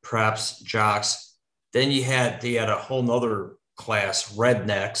burnouts, preps, jocks. Then they had a whole nother class,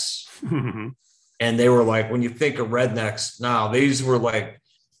 rednecks. And they were like, when you think of rednecks now, these were like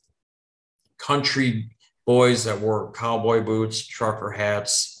country boys that wore cowboy boots, trucker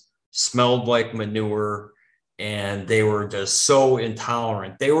hats, smelled like manure, and they were just so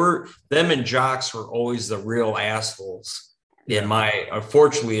intolerant. Them and jocks were always the real assholes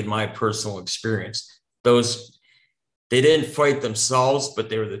unfortunately, in my personal experience. They didn't fight themselves, but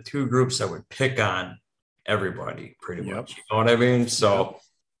they were the two groups that would pick on everybody pretty much. You know what I mean? So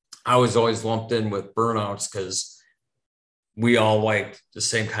I was always lumped in with burnouts because we all liked the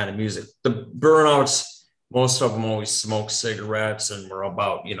same kind of music. The burnouts, most of them always smoked cigarettes and were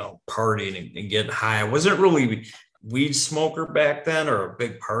about, partying and getting high. I wasn't really weed smoker back then or a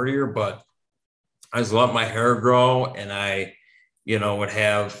big partier, but I was letting my hair grow, and I, would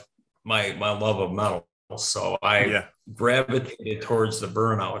have my love of metal. So I gravitated towards the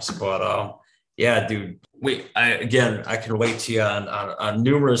burnouts, but yeah, dude. I can relate to you on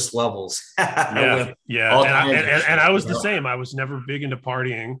numerous levels. And I was the same. I was never big into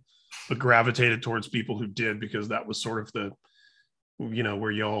partying, but gravitated towards people who did, because that was sort of the,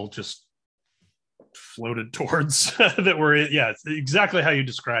 where y'all just floated towards that were, it's exactly how you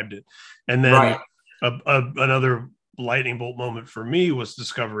described it. And then another lightning bolt moment for me was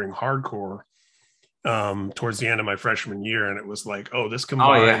discovering hardcore towards the end of my freshman year. And it was like, oh, this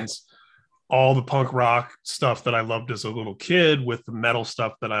combines all the punk rock stuff that I loved as a little kid with the metal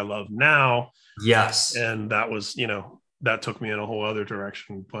stuff that I love now. Yes. And that was, that took me in a whole other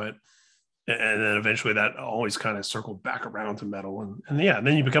direction. And then eventually that always kind of circled back around to metal. And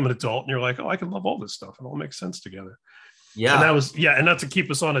then you become an adult and you're like, oh, I can love all this stuff. It all makes sense together. Yeah. And that was, and not to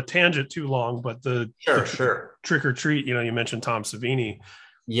keep us on a tangent too long, but the Trick or Treat, you mentioned Tom Savini.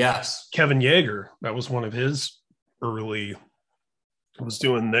 Yes. Kevin Yeager, that was one of his early, was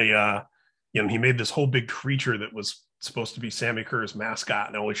doing the, he made this whole big creature that was supposed to be Sammy Kerr's mascot,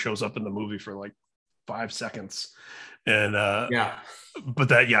 and it only shows up in the movie for like 5 seconds. And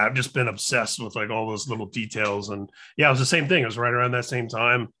but I've just been obsessed with like all those little details. And it was the same thing. It was right around that same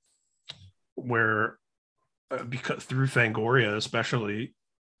time where because through Fangoria especially,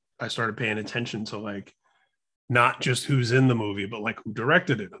 I started paying attention to like not just who's in the movie, but like who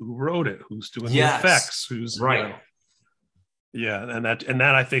directed it, who wrote it, who's doing the effects, who's right. And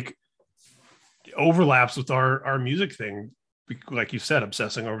that I think overlaps with our music thing, like you said,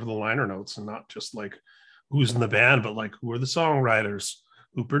 obsessing over the liner notes and not just like who's in the band, but like who are the songwriters,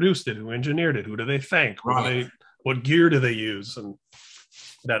 who produced it, who engineered it, who do they thank, what gear do they use, and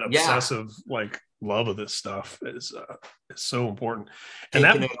that obsessive like love of this stuff is so important. And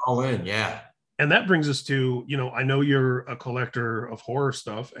taking it all in, and that brings us to, I know you're a collector of horror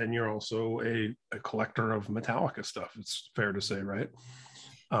stuff, and you're also a collector of Metallica stuff. It's fair to say, right?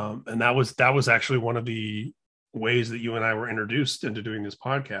 And that was actually one of the ways that you and I were introduced into doing this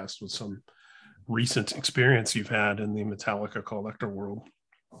podcast, with some recent experience you've had in the Metallica collector world.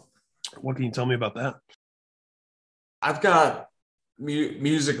 What can you tell me about that? I've got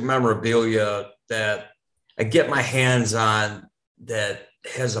music memorabilia that I get my hands on that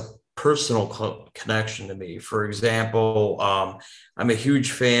has a personal connection to me. For example, I'm a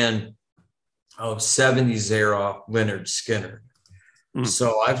huge fan of 70s era Lynyrd Skynyrd.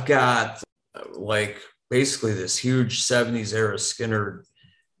 So I've got like basically this huge 70s era Skynyrd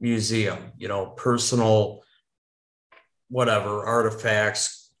museum, personal, whatever,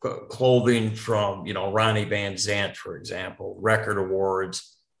 artifacts, clothing from, Ronnie Van Zant, for example, record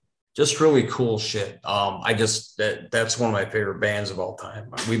awards, just really cool shit. That's one of my favorite bands of all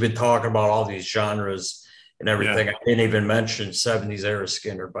time. We've been talking about all these genres and everything. I didn't even mention 70s era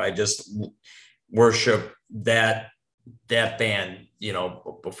Skynyrd, but I just worship that band,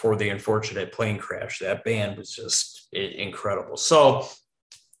 before the unfortunate plane crash. That band was just incredible. So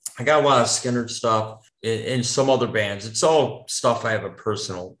I got a lot of Skynyrd stuff and some other bands. It's all stuff I have a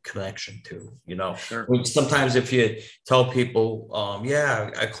personal connection to, Sure. Sometimes if you tell people,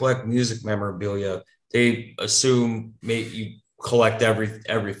 I collect music memorabilia, they assume maybe you collect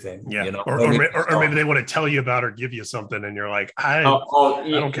everything. Yeah. You know, Or maybe they want to tell you about or give you something, and you're like, I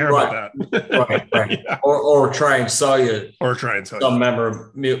don't care about that. Right. Yeah. Or try and sell you some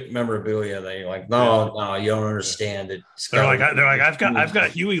you memorabilia that you're like, no, you don't understand it. They're like, I've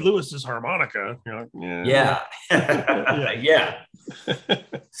got Huey Lewis's harmonica. You're like, yeah. Yeah.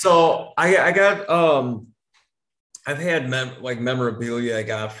 So I got I've had memorabilia I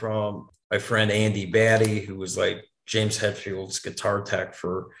got from my friend Andy Batty, who was like James Hetfield's guitar tech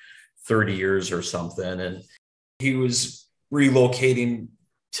for 30 years or something. And he was relocating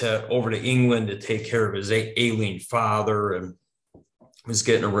over to England to take care of his ailing father, and was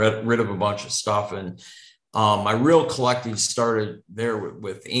getting rid of a bunch of stuff. And my real collecting started there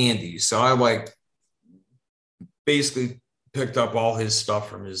with Andy. So I basically picked up all his stuff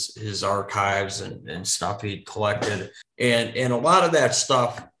from his archives and stuff he'd collected. And a lot of that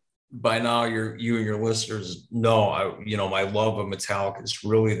stuff, by now you and your listeners know, my love of Metallica is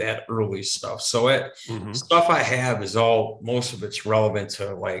really that early stuff. So stuff I have is most of it's relevant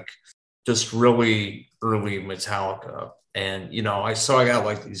to like just really early Metallica. And, I got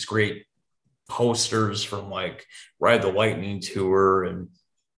like these great posters from like Ride the Lightning tour and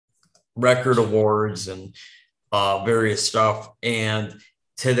record awards and various stuff. And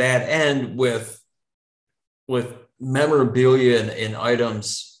to that end, with memorabilia and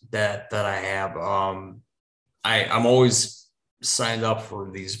items that I have, I'm always signed up for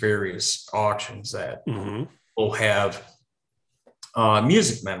these various auctions that will have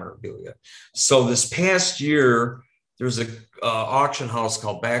music memorabilia. So this past year, there's a auction house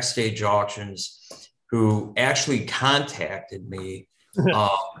called Backstage Auctions who actually contacted me.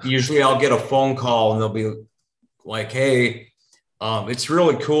 Usually I'll get a phone call and they'll be like, hey, it's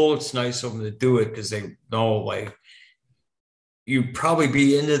really cool. It's nice of them to do it because they know like you probably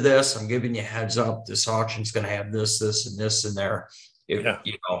be into this. I'm giving you a heads up. This auction's going to have this, and this in there. You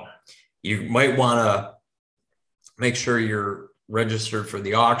might want to make sure you're registered for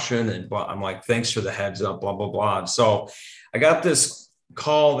the auction. And I'm like, thanks for the heads up, blah, blah, blah. And so I got this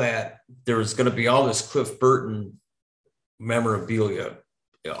call that there was going to be all this Cliff Burton memorabilia,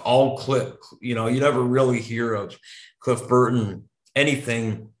 all Cliff, you never really hear of Cliff Burton,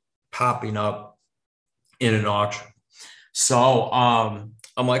 anything popping up in an auction. So I'm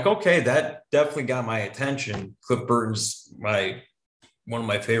like, okay, that definitely got my attention. Cliff Burton's one of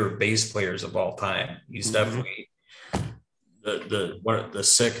my favorite bass players of all time. He's definitely the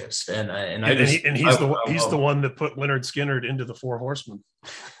sickest. He's the one that put Lynyrd Skynyrd into the Four Horsemen.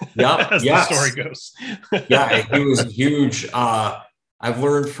 Yeah, as the story goes. Yeah, he was huge. I've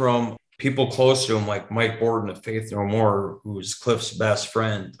learned from people close to him, like Mike Borden of Faith No More, who's Cliff's best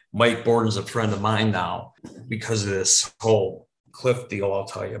friend. Mike Borden's a friend of mine now because of this whole Cliff deal I'll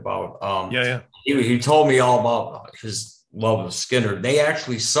tell you about. He told me all about his love of Skynyrd. They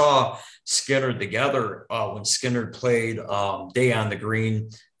actually saw Skynyrd together when Skynyrd played Day on the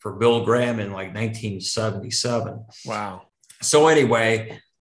Green for Bill Graham in like 1977. Wow. So anyway,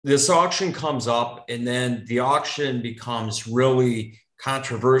 this auction comes up, and then the auction becomes really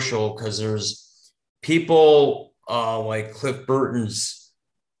controversial because there's people like Cliff Burton's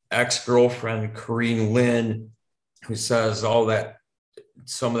ex-girlfriend, Corrine Lynn, who says that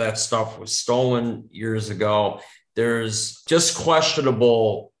some of that stuff was stolen years ago. There's just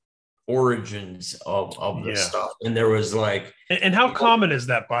questionable origins of this stuff. And there was like... And how common is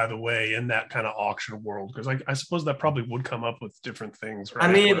that, by the way, in that kind of auction world? Because I suppose that probably would come up with different things, right?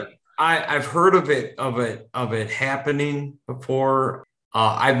 I mean, I've heard of it happening before.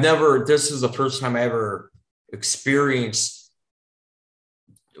 This is the first time I ever experienced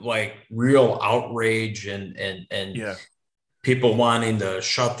like real outrage and people wanting to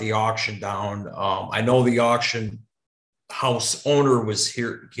shut the auction down. I know the auction house owner was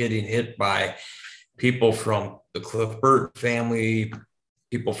getting hit by people from the Cliff Burton family,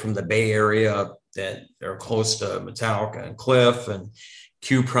 people from the Bay Area that are close to Metallica and Cliff and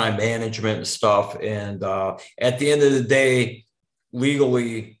Q Prime management and stuff. And at the end of the day,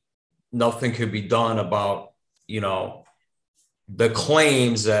 legally, nothing could be done about, the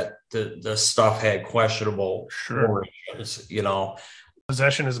claims that the stuff had questionable origins,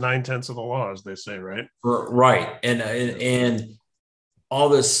 Possession is 9/10 of the law, as they say, right? Right. And all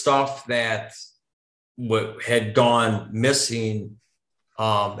this stuff that had gone missing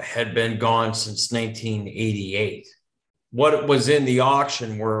had been gone since 1988. What was in the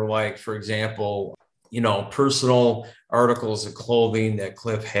auction were, like, for example, personal articles of clothing that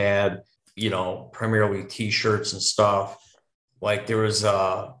Cliff had, primarily T-shirts and stuff. Like there was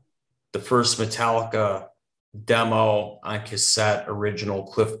the first Metallica demo on cassette, original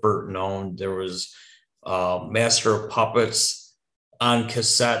Cliff Burton owned. There was Master of Puppets on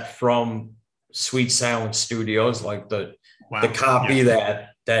cassette from Sweet Silence Studios, like the copy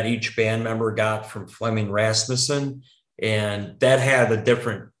that each band member got from Fleming Rasmussen. And that had a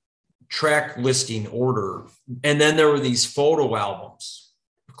different track listing order. And then there were these photo albums,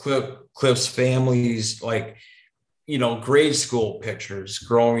 Cliff's family's, like, you know, grade school pictures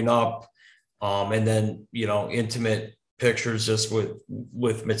growing up. And then, you know, intimate pictures just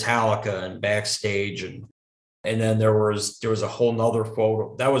with Metallica and backstage. And then there was a whole nother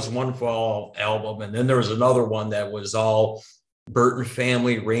photo. That was one photo album. And then there was another one that was all Burton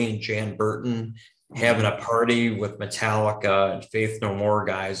family, Ray and Jan Burton having a party with Metallica and Faith No More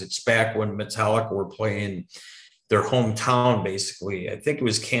guys. It's back when Metallica were playing their hometown, basically. I think it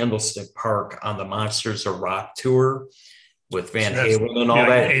was Candlestick Park on the Monsters of Rock tour with Van Halen and all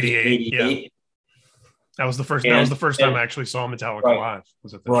that. 88. Yeah. That was the first time I actually saw Metallica live.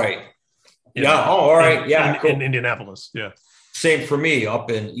 Was it right. Yeah. Oh, all right. Yeah. Cool. In Indianapolis. Yeah. Same for me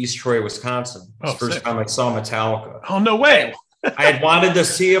up in East Troy, Wisconsin. It's the first time I saw Metallica. Oh, no way. I had wanted to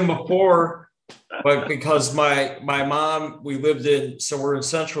see him before, but because my mom, we're in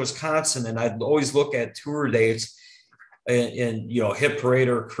central Wisconsin, and I'd always look at tour dates and you know, Hit Parade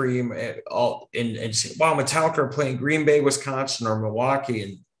or Cream and say, wow, Metallica are playing Green Bay, Wisconsin or Milwaukee.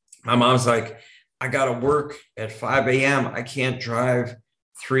 And my mom's like, I got to work at 5 a.m. I can't drive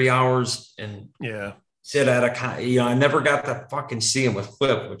 3 hours and sit at I never got to fucking see him with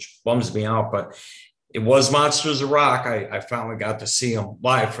Cliff, which bums me out, but it was Monsters of Rock. I finally got to see him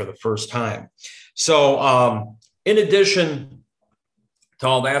live for the first time. So in addition to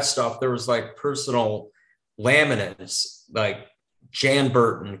all that stuff, there was like personal laminates, like Jan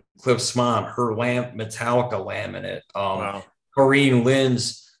Burton, Cliff's mom, her Metallica laminate, Corrine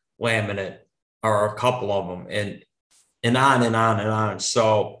Lynn's laminate, are a couple of them, and on and on and on.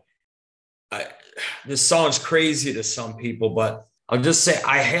 So this sounds crazy to some people, but I'll just say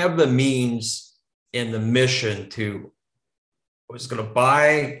I have the means and the mission I was going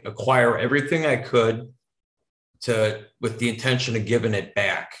to acquire everything I could with the intention of giving it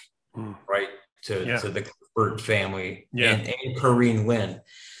back, right, to the Burton family and Corrine Lynn.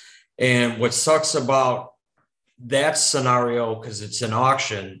 And what sucks about that scenario, because it's an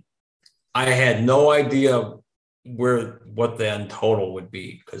auction, I had no idea what the end total would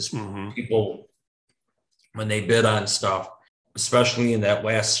be, because people, when they bid on stuff, especially in that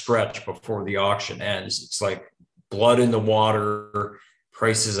last stretch before the auction ends, it's like blood in the water,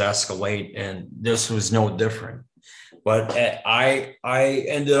 prices escalate, and this was no different. But I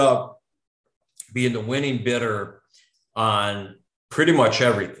ended up being the winning bidder on pretty much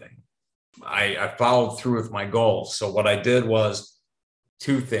everything. I followed through with my goals. So what I did was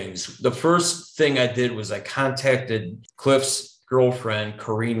two things. The first thing I did was I contacted Cliff's girlfriend,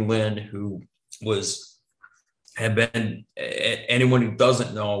 Corine Lynn, who had been, anyone who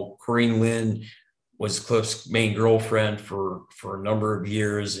doesn't know, Corine Lynn was Cliff's main girlfriend for a number of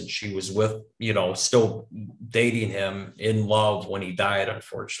years. And she was still dating him, in love, when he died,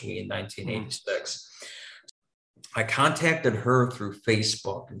 unfortunately, in 1986. I contacted her through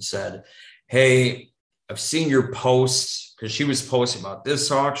Facebook and said, hey, I've seen your posts, because she was posting about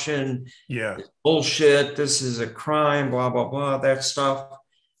this auction. Yeah. This bullshit. This is a crime, blah, blah, blah. That stuff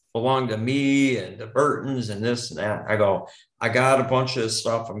belonged to me and the Burtons and this and that. I go, I got a bunch of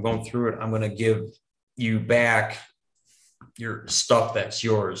stuff. I'm going through it. I'm going to give you back your stuff that's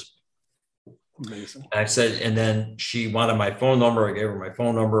yours. Amazing. And I said, and then she wanted my phone number. I gave her my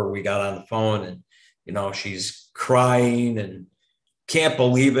phone number. We got on the phone, and, you know, she's crying and can't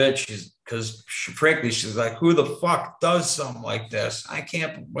believe it. Because frankly, she's like, who the fuck does something like this? I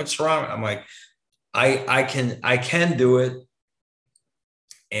can't, what's wrong? I'm like, I can do it,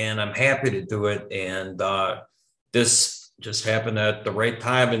 and I'm happy to do it. And this just happened at the right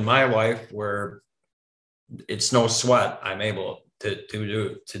time in my life where it's no sweat. I'm able to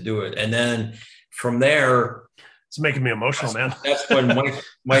do it. And then from there, it's making me emotional, man. That's when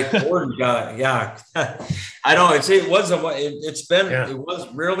Mike Gordon got, I know it was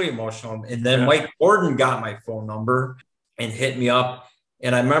really emotional. And then Mike Gordon got my phone number and hit me up.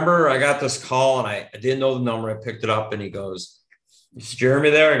 And I remember I got this call, and I didn't know the number. I picked it up, and he goes, is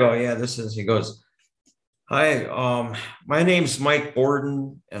Jeremy there? I go, yeah, this is. He goes, hi, my name's Mike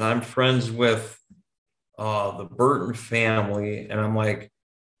Gordon, and I'm friends with the Burton family. And I'm like,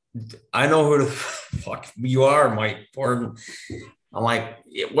 I know who the fuck you are, Mike Gordon. I'm like,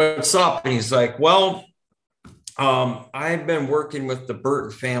 what's up? And he's like, well, I've been working with the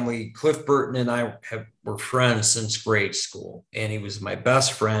Burton family. Cliff Burton and I were friends since grade school, and he was my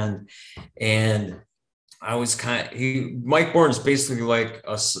best friend. And I was Mike Borden's basically like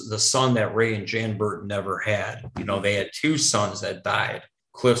the son that Ray and Jan Burton never had. You know, they had two sons that died.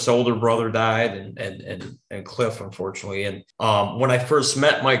 Cliff's older brother died, and Cliff, unfortunately. And when I first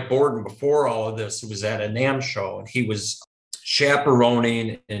met Mike Borden before all of this, it was at a NAMM show, and he was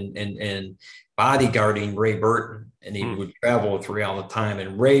chaperoning and bodyguarding Ray Burton, and he would travel with Ray all the time.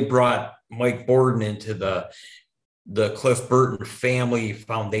 And Ray brought Mike Borden into the Cliff Burton Family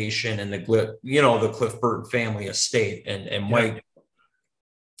Foundation and the Cliff Burton family estate, and Mike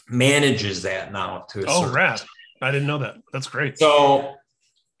manages that now to a certain rad. I didn't know that. That's great. So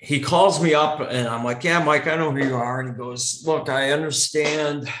he calls me up and I'm like, yeah, Mike, I know who you are. And he goes, look, I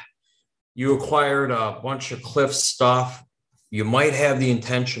understand you acquired a bunch of Cliff stuff. You might have the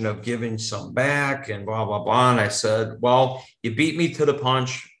intention of giving some back and blah, blah, blah. And I said, well, you beat me to the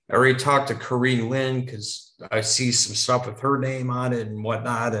punch. I already talked to Corrine Lynn because I see some stuff with her name on it and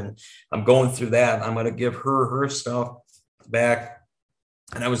whatnot. And I'm going through that. And I'm going to give her stuff back.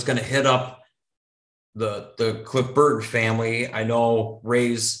 And I was going to hit up the Cliff Burton family. I know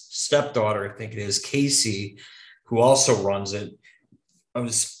Ray's stepdaughter, I think it is, Casey, who also runs it. I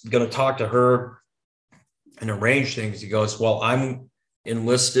was going to talk to her and arrange things. He goes, well, I'm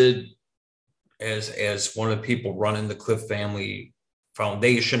enlisted as one of the people running the Cliff Family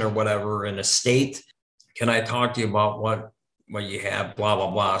Foundation or whatever in a state. Can I talk to you about what you have, blah,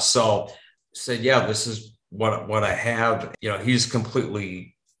 blah, blah. So I said, yeah, this is what I have. You know, he's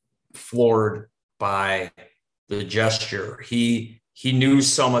completely floored by the gesture. He knew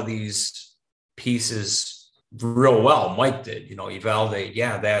some of these pieces real well. Mike did, he validated,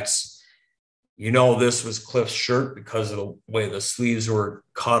 yeah, that's, this was Cliff's shirt because of the way the sleeves were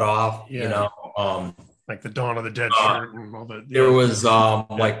cut off, like the Dawn of the Dead shirt and all that. There was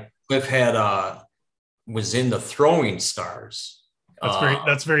like Cliff had was in the Throwing Stars.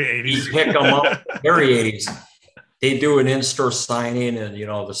 That's very 80s. He picked them up, very 80s. They do an in-store signing and,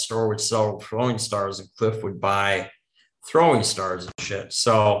 the store would sell Throwing Stars and Cliff would buy Throwing Stars and shit.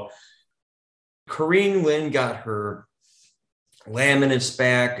 So Corrine Lynn got her laminates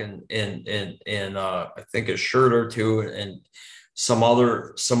back and I think a shirt or two and some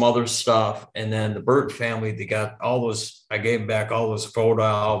other stuff. And then the Burton family, they got I gave back all those photo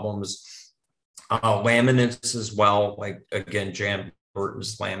albums, laminates as well. Like again, Jan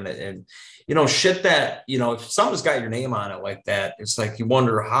Burton's laminate and, shit that, if someone's got your name on it like that, it's like, you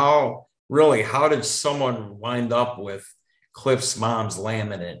wonder how did someone wind up with Cliff's mom's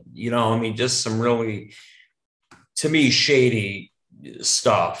laminate? Just some really, to me, shady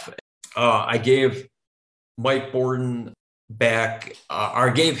stuff. I gave Mike Borden back,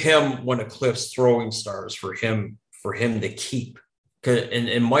 or gave him one of Cliff's Throwing Stars for him to keep.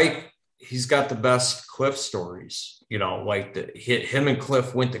 And Mike, he's got the best Cliff stories, like him and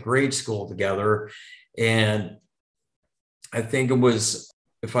Cliff went to grade school together. And I think it was,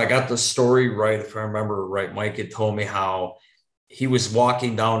 if I got the story right, if I remember right, Mike had told me how he was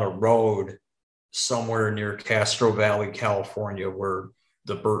walking down a road somewhere near Castro Valley, California, where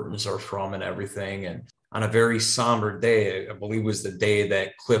the Burtons are from and everything. And on a very somber day, I believe it was the day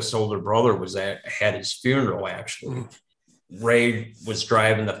that Cliff's older brother had his funeral, actually. Ray was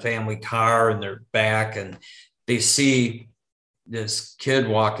driving the family car and they're back and they see this kid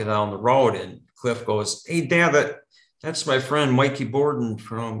walking down the road and Cliff goes, hey, Dad, that's my friend Mikey Borden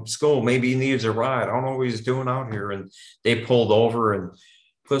from school. Maybe he needs a ride. I don't know what he's doing out here. And they pulled over and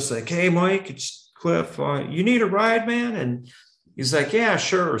Cliff's like, hey, Mike, it's Cliff. You need a ride, man? And he's like, yeah,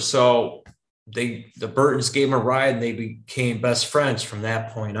 sure. So the Burtons gave him a ride and they became best friends from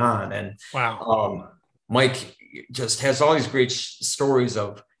that point on. And wow, Mike just has all these great stories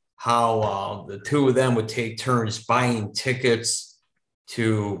of how the two of them would take turns buying tickets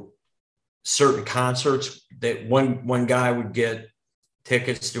to certain concerts. That one guy would get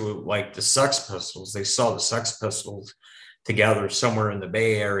tickets to like the Sex Pistols. They saw the Sex Pistols together somewhere in the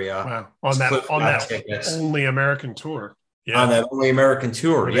Bay Area. Wow. On that only American tour. Yeah. On that only American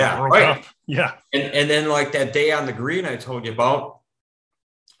tour. Yeah. Right. Up. Yeah. And then like that Day on the Green I told you about,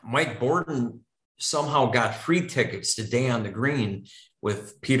 Mike Borden somehow got free tickets to Day on the Green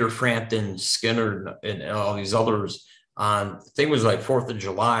with Peter Frampton, Skinner, and all these others on, I think it was like 4th of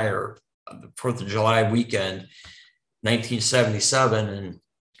July or the 4th of July weekend, 1977. And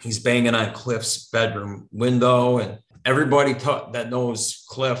he's banging on Cliff's bedroom window. And everybody that knows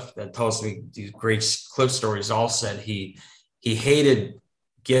Cliff, that tells me these great Cliff stories, all said he hated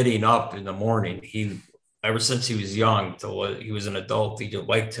getting up in the morning. Ever since he was young till he was an adult, he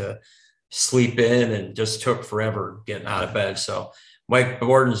liked to sleep in and just took forever getting out of bed. So Mike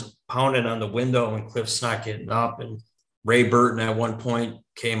Borden's pounding on the window and Cliff's not getting up. And Ray Burton at one point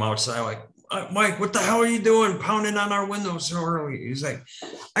came outside like, Mike, what the hell are you doing pounding on our windows so early? He's like,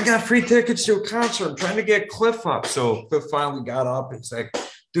 I got free tickets to a concert. I'm trying to get Cliff up. So Cliff finally got up. It's like,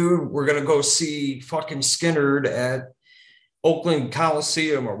 dude, we're going to go see fucking Skinnerd at Oakland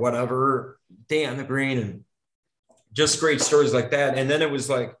Coliseum or whatever, Day on the Green, and just great stories like that. And then it was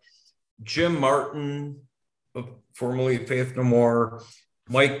like Jim Martin, formerly Faith No More,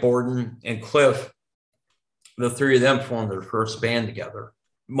 Mike Borden, and Cliff. The three of them formed their first band together.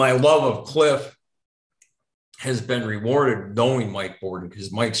 My love of Cliff has been rewarded knowing Mike Borden,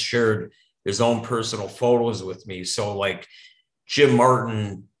 because Mike's shared his own personal photos with me. So like Jim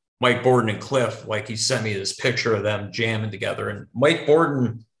Martin, Mike Borden, and Cliff, like he sent me this picture of them jamming together. And Mike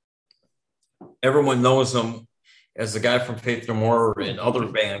Borden, everyone knows him as the guy from Faith No More and other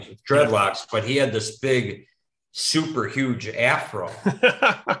bands with dreadlocks, but he had this big, super huge afro,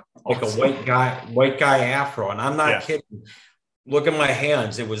 like a white guy afro. And I'm not kidding. Look at my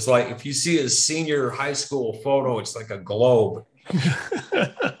hands. It was like, if you see his senior high school photo, it's like a globe.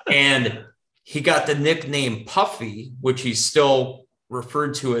 And he got the nickname Puffy, which he's still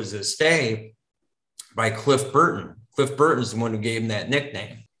referred to as this day, by Cliff Burton. Cliff Burton's the one who gave him that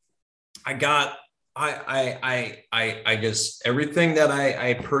nickname. I guess everything that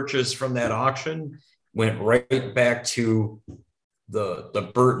I purchased from that auction went right back to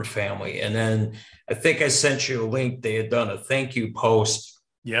the Burton family. And then I think I sent you a link. They had done a thank you post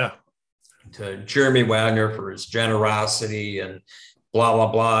to Jeremy Wagner for his generosity and blah, blah,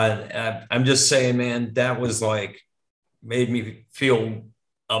 blah. And I'm just saying, man, that was like, made me feel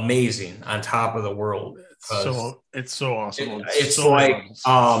amazing, on top of the world. It's so awesome. It's so like,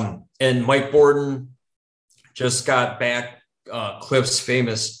 nice. And Mike Borden just got back Cliff's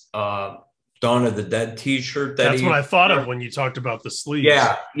famous Dawn of the Dead t-shirt. That's what I thought of when you talked about the sleeves.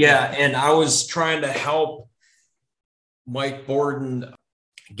 Yeah. And I was trying to help Mike Borden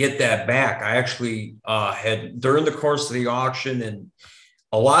get that back. I actually had, during the course of the auction, and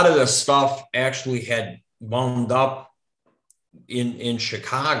a lot of the stuff actually had wound up in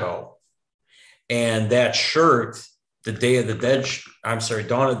Chicago. And that shirt, the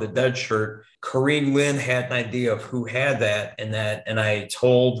Dawn of the Dead shirt, Kareem Lynn had an idea of who had that, and I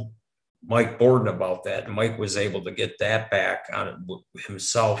told Mike Borden about that. And Mike was able to get that back on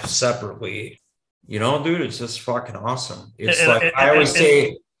himself separately. You know, dude, it's just fucking awesome. It's I always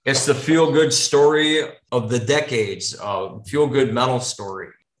say, it's the feel-good story of the decades, feel-good metal story.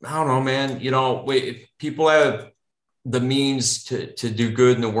 I don't know, man. You know, if people have the means to do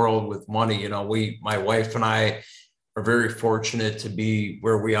good in the world with money, you know, my wife and I are very fortunate to be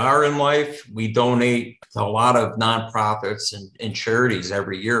where we are in life. We donate to a lot of nonprofits and charities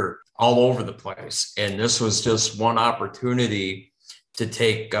every year all over the place. And this was just one opportunity to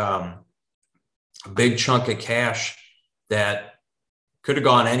take a big chunk of cash that could have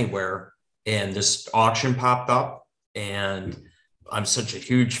gone anywhere. And this auction popped up, and I'm such a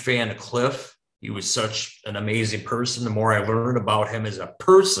huge fan of Cliff. He was such an amazing person. The more I learned about him as a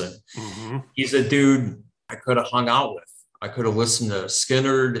person, he's a dude I could have hung out with. I could have listened to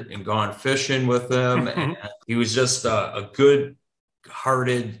Skinnerd and gone fishing with him. And he was just a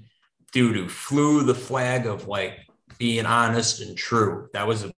good-hearted dude who flew the flag of like being honest and true. That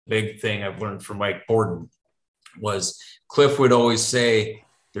was a big thing I've learned from Mike Borden. Was Cliff would always say,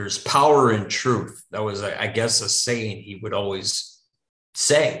 "There's power in truth." That was, I guess, a saying he would always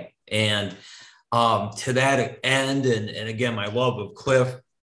say. And to that end, and again, my love of Cliff,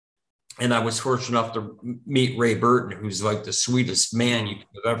 and I was fortunate enough to meet Ray Burton, who's like the sweetest man you could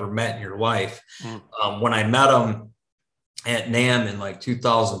have ever met in your life. When I met him at NAMM in like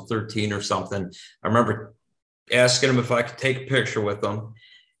 2013 or something, I remember asking him if I could take a picture with him.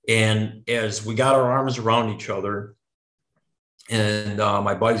 And as we got our arms around each other, and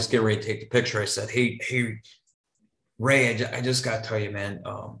my buddy's getting ready to take the picture, I said, hey, Ray, I just got to tell you, man,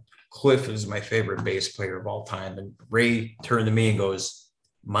 Cliff is my favorite bass player of all time. And Ray turned to me and goes,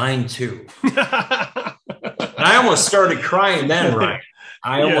 "Mine too." And I almost started crying then, Ryan.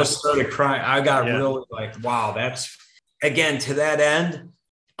 I almost started crying. I got really like, wow, that's, again, to that end,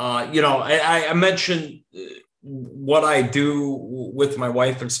 you know, I mentioned what I do with my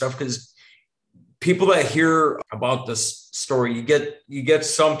wife and stuff, because people that hear about this story, you get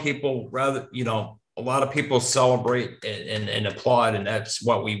some people, rather, you know, a lot of people celebrate and applaud, and that's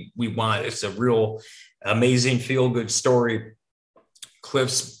what we want. It's a real amazing feel-good story.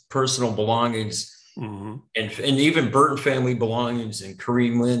 Cliff's personal belongings, and even Burton family belongings, and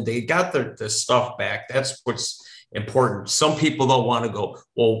Kareem Lynn, they got their stuff back. That's what's important. Some people don't want to go,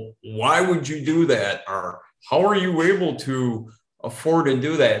 well, why would you do that? Or how are you able to afford to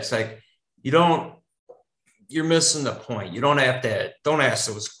do that? It's like, you're missing the point. You don't ask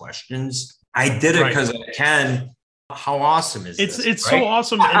those questions. I did it Right. because I can. How awesome is this? It's right? so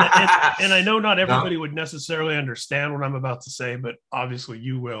awesome, and I know not No. everybody would necessarily understand what I'm about to say, but obviously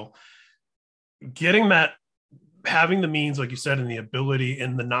you will. Getting that, having the means, like you said, and the ability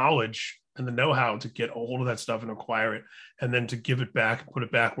and the knowledge and the know-how to get a hold of that stuff and acquire it, and then to give it back, put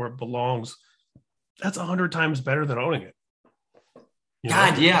it back where it belongs. That's 100 times better than owning it.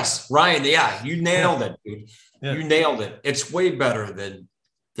 God, yes, Ryan. Yeah, you nailed it, dude. Yeah. You nailed it. It's way better than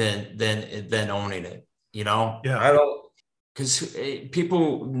owning it. You know, Yeah. I don't, because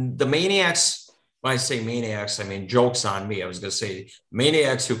people, the maniacs. When I say maniacs, I mean jokes on me. I was going to say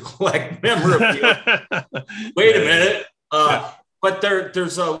maniacs who collect memorabilia. Wait a minute. But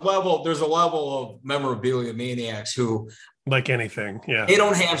there's a level of memorabilia maniacs who, like anything, yeah, they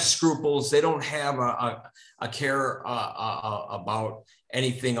don't have scruples. They don't have a care about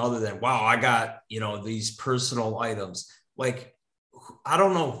anything other than, wow, I got, these personal items. Like, I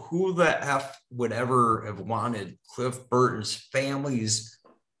don't know who the F would ever have wanted Cliff Burton's family's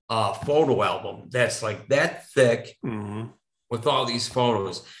photo album that's like that thick with all these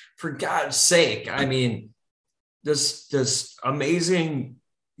photos. For God's sake, I mean, this amazing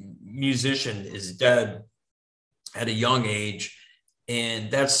musician is dead at a young age, and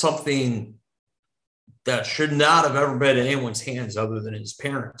that's something that should not have ever been in anyone's hands other than his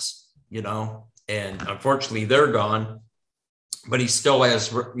parents, and unfortunately they're gone. But he still has,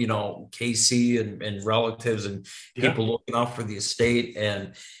 KC and relatives and people looking out for the estate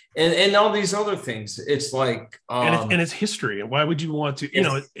and all these other things. It's like, and it's history. And why would you want to,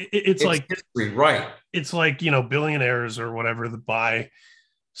 it's like history, right? It's like, billionaires or whatever that buy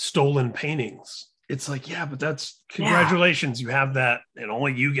stolen paintings. It's like, yeah, but that's congratulations. You have that and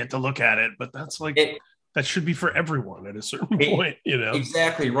only you get to look at it. But that's like, that should be for everyone at a certain point,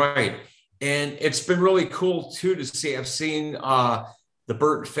 Exactly right. And it's been really cool too to see. I've seen the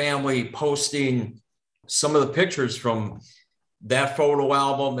Burton family posting some of the pictures from that photo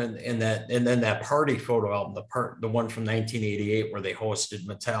album and then that party photo album, the one from 1988 where they hosted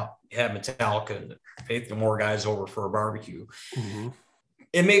Metallica and Faith No More guys over for a barbecue. Mm-hmm.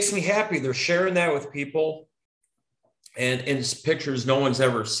 It makes me happy. They're sharing that with people, and it's pictures no one's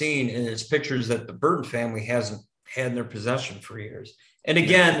ever seen, and it's pictures that the Burton family hasn't had in their possession for years. And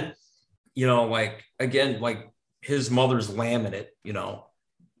again. Like his mother's laminate,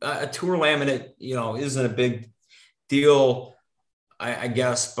 a tour laminate, isn't a big deal, I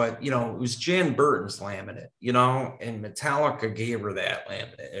guess, but, it was Jan Burton's laminate, and Metallica gave her that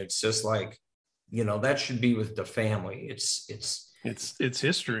laminate. It's just like, that should be with the family. It's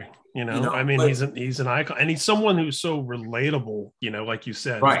history, I mean, he's an icon, and he's someone who's so relatable, like you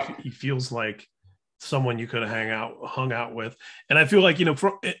said, right. He feels like someone you could have hung out with. And I feel like,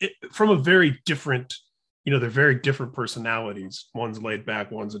 from a very different, they're very different personalities. One's laid back,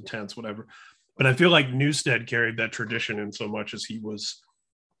 one's intense, whatever. But I feel like Newsted carried that tradition in so much as he was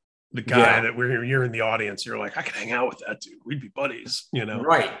the guy that you're in the audience. You're like, I could hang out with that dude. We'd be buddies,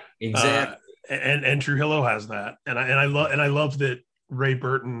 Right. Exactly. And Trujillo has that. And I love that Ray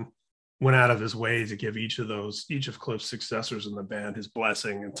Burton went out of his way to give each of Cliff's successors in the band his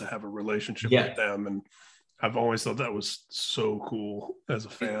blessing and to have a relationship with them. And I've always thought that was so cool as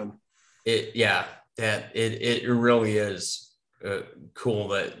a fan. It really is cool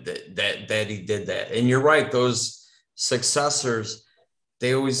that he did that. And you're right. Those successors,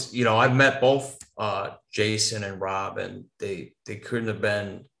 they always, I've met both Jason and Rob, and they couldn't have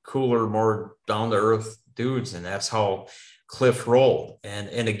been cooler, more down to earth dudes. And that's how Cliff rolled.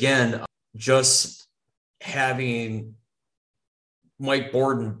 And again, just having Mike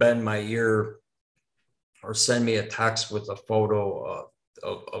Bordin bend my ear or send me a text with a photo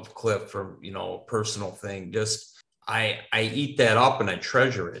of Cliff from, a personal thing, just I eat that up and I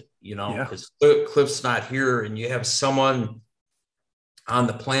treasure it, because Cliff's not here, and you have someone on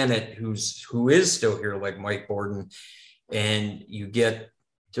the planet who is still here, like Mike Bordin, and you get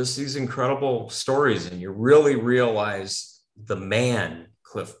just these incredible stories, and you really realize the man,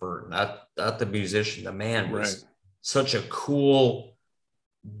 Cliff Burton, not the musician. The man was such a cool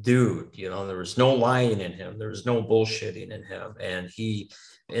dude. There was no lying in him. There was no bullshitting in him.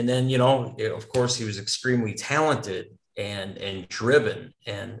 And then, of course, he was extremely talented and driven.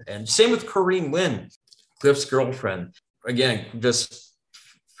 And same with Corrine Lynn, Cliff's girlfriend. Again, just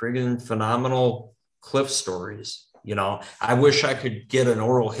friggin' phenomenal Cliff stories. I wish I could get an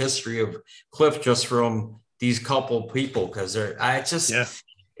oral history of Cliff just from these couple people, because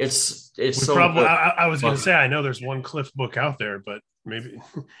it's so probably, I was going to say, I know there's one Cliff book out there, but maybe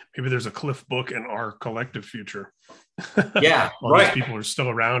there's a Cliff book in our collective future. Yeah, all these people are still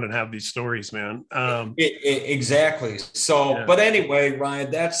around and have these stories, man. Exactly. So, but anyway,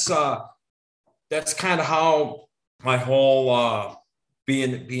 Ryan, that's that's kind of how my whole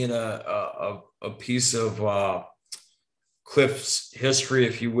being a piece of Cliff's history,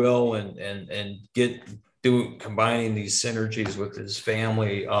 if you will, and combining these synergies with his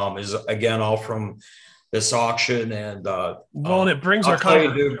family is again all from this auction. And and it brings I'll our tell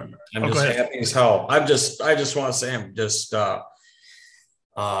you, dude, I'm just happy as hell. I just want to say I'm just anytime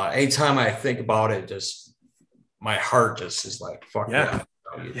I think about it, just my heart just is like, fuck yeah.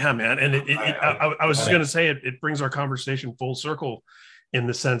 Yeah, man. And I was just going to say it brings our conversation full circle in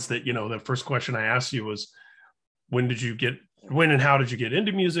the sense that, the first question I asked you was, when and how did you get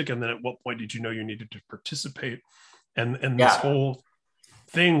into music? And then at what point did you know you needed to participate? And this whole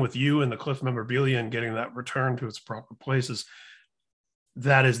thing with you and the Cliff memorabilia and getting that returned to its proper places,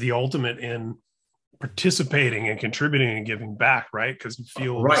 that is the ultimate in participating and contributing and giving back, right? Because you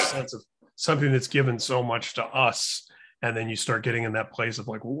feel the sense of something that's given so much to us. And then you start getting in that place of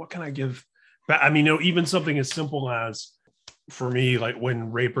like, well, what can I give back? I mean, even something as simple as, for me, like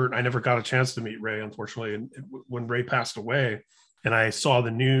when Ray Burton, I never got a chance to meet Ray, unfortunately. And when Ray passed away and I saw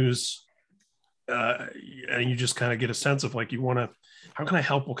the news, and you just kind of get a sense of like, how can I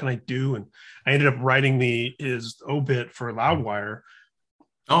help? What can I do? And I ended up writing his obit for Loudwire.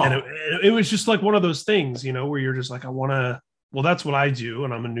 Oh. And it was just like one of those things, where you're just like, that's what I do.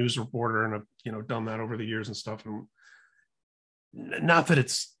 And I'm a news reporter and I've, done that over the years and stuff. And not that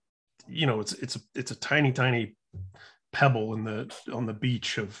it's, it's a tiny, tiny pebble on the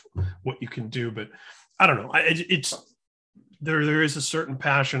beach of what you can do, but I don't know. There is a certain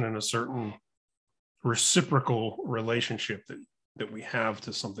passion and a certain reciprocal relationship that we have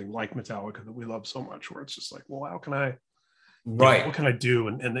to something like Metallica that we love so much, where it's just like, well, how can I, what can I do?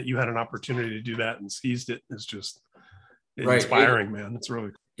 And that you had an opportunity to do that and seized it is just inspiring, man. It's really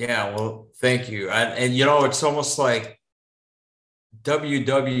cool. Yeah. Well, thank you. And it's almost like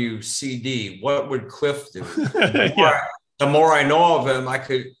WWCD. What would Cliff do? The more I know of him, I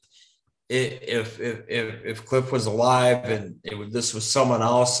could, if Cliff was alive and this was someone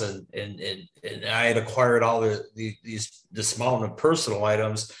else, and I had acquired all this mountain of personal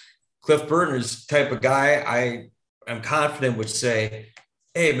items, Cliff Burton is the type of guy I am confident would say,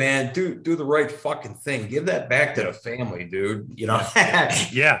 hey man, do the right fucking thing. Give that back to the family, dude. Yeah.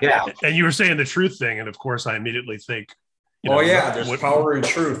 And you were saying the truth thing. And of course I immediately think, there's power in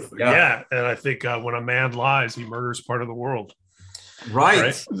truth. Yeah. And I think when a man lies, he murders part of the world.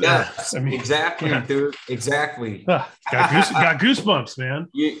 Right. Yeah. Exactly, dude. Exactly. Got goosebumps, man.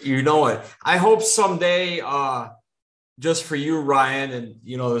 You know it. I hope someday, just for you, Ryan, and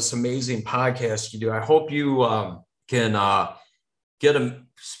this amazing podcast you do, I hope you can get a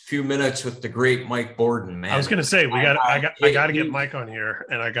few minutes with the great Mike Borden, man. I was gonna say I got to get Mike on here,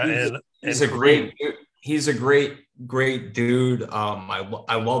 and he's a great dude.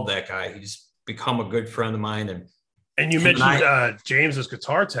 I love that guy. He's become a good friend of mine. And you mentioned James's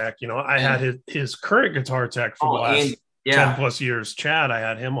guitar tech. I had his current guitar tech for the last 10 plus years. Chad, I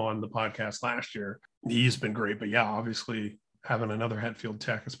had him on the podcast last year. He's been great, but obviously having another Hetfield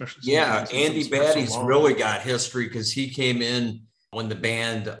tech, especially. Yeah, Andy Batty's really got history because he came in when the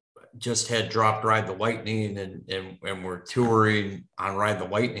band just had dropped Ride the Lightning and were touring on Ride the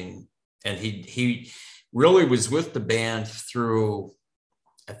Lightning. And he really was with the band through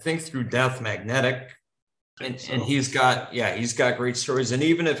Death Magnetic. And he's got great stories. And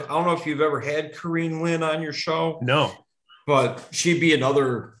even if, I don't know if you've ever had Corrine Lynn on your show. No. But she'd be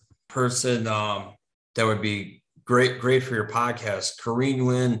another person that would be great for your podcast. Corrine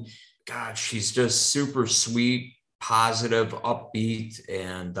Lynn, God, she's just super sweet, positive, upbeat.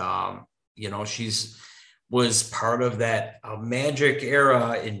 And, she's was part of that magic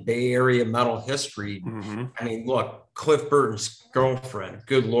era in Bay Area metal history. Mm-hmm. I mean, look, Cliff Burton's girlfriend,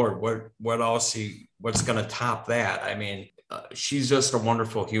 good Lord, what's going to top that? I mean, she's just a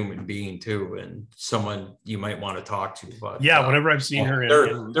wonderful human being too, and someone you might want to talk to. But whenever I've seen her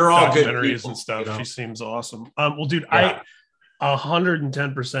in they're all good documentaries and stuff, she seems awesome. Well, dude, I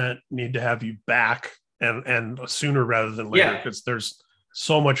 110% need to have you back and sooner rather than later, because there's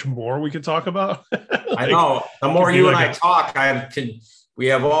so much more we could talk about. I know. The more you and I talk, we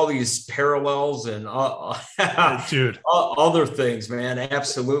have all these parallels and dude, other things, man.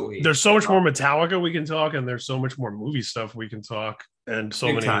 Absolutely. There's so much more Metallica we can talk, and there's so much more movie stuff we can talk, and so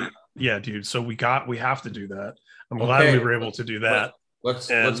many. Time. Yeah, dude. So we have to do that. I'm glad we were able to do that. Let's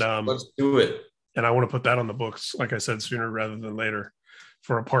do it. And I want to put that on the books, like I said, sooner rather than later,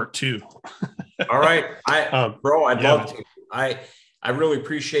 for a part 2. All right, bro, I'd love to. I really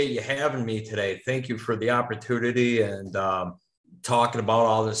appreciate you having me today. Thank you for the opportunity. And talking about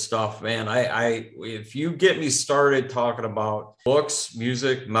all this stuff, man. If you get me started talking about books,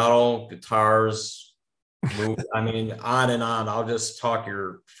 music, metal, guitars, I mean, on and on, I'll just talk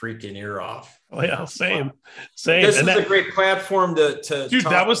your freaking ear off. Oh yeah, same. This is a great platform to dude.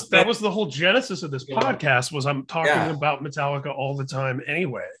 That was the whole genesis of this podcast. Was I'm talking about Metallica all the time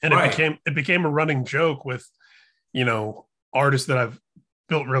anyway, and it became a running joke with, you know, artists that I've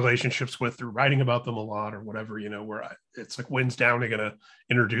built relationships with through writing about them a lot or whatever, you know, where it's like, when's Downey gonna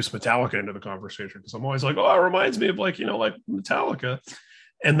introduce Metallica into the conversation? Because I'm always like, oh, it reminds me of like, you know, like Metallica,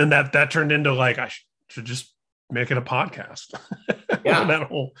 and then that turned into like, I should just make it a podcast. Yeah. That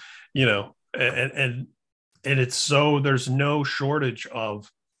whole, you know, and it's so, there's no shortage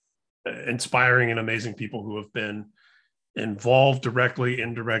of inspiring and amazing people who have been involved directly,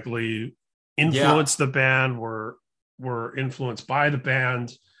 indirectly, influenced the band, were influenced by the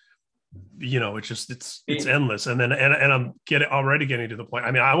band. You know, it's just it's endless. And then I'm already getting to the point.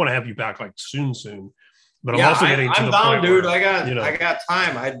 I mean, I want to have you back like soon, but I'm also getting to the point, dude. I got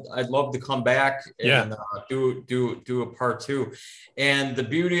time. I'd love to come back and do a part 2. And the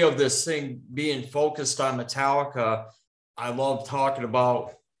beauty of this thing being focused on Metallica, I love talking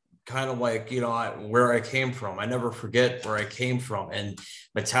about kind of like, you know, where I came from. I never forget where I came from, and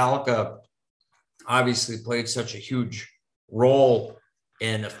Metallica obviously played such a huge role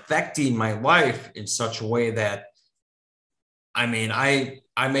in affecting my life in such a way that, I mean, I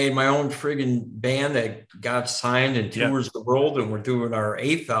made my own friggin' band that got signed and tours the world, and we're doing our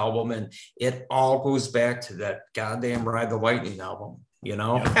 8th album, and it all goes back to that goddamn Ride the Lightning album, you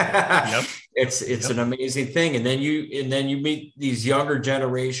know. It's an amazing thing. And then you meet these younger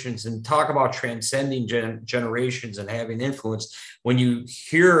generations, and talk about transcending generations and having influence. When you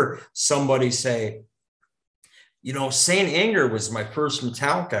hear somebody say, you know, Saint Anger was my first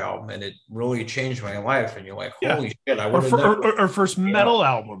Metallica album, and it really changed my life. And you're like, holy shit! Our first metal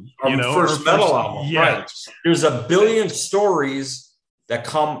album, you know, first metal album, right? There's a billion stories that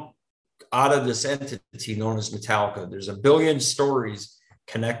come out of this entity known as Metallica. There's a billion stories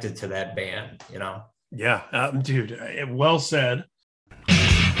connected to that band, you know. Yeah, dude, well said.